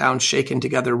 pressed down, shaken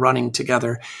together, running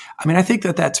together. I mean, I think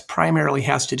that's primarily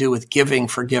has to do with giving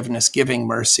forgiveness, giving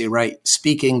mercy, right?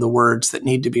 Speaking the words that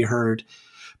need to be heard.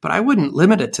 But I wouldn't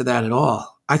limit it to that at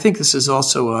all. I think this is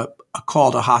also a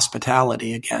call to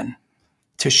hospitality again,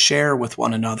 to share with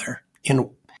one another.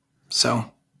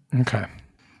 Okay.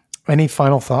 Any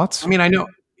final thoughts? I mean, I know,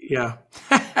 yeah.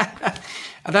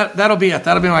 That'll be it.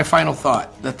 That'll be my final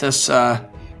thought, that this,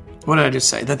 what did I just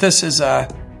say? That this is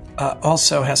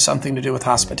also has something to do with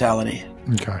hospitality.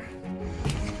 Okay.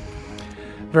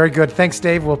 Very good. Thanks,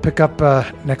 Dave. We'll pick up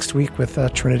next week with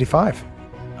Trinity 5.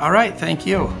 All right. Thank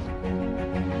you.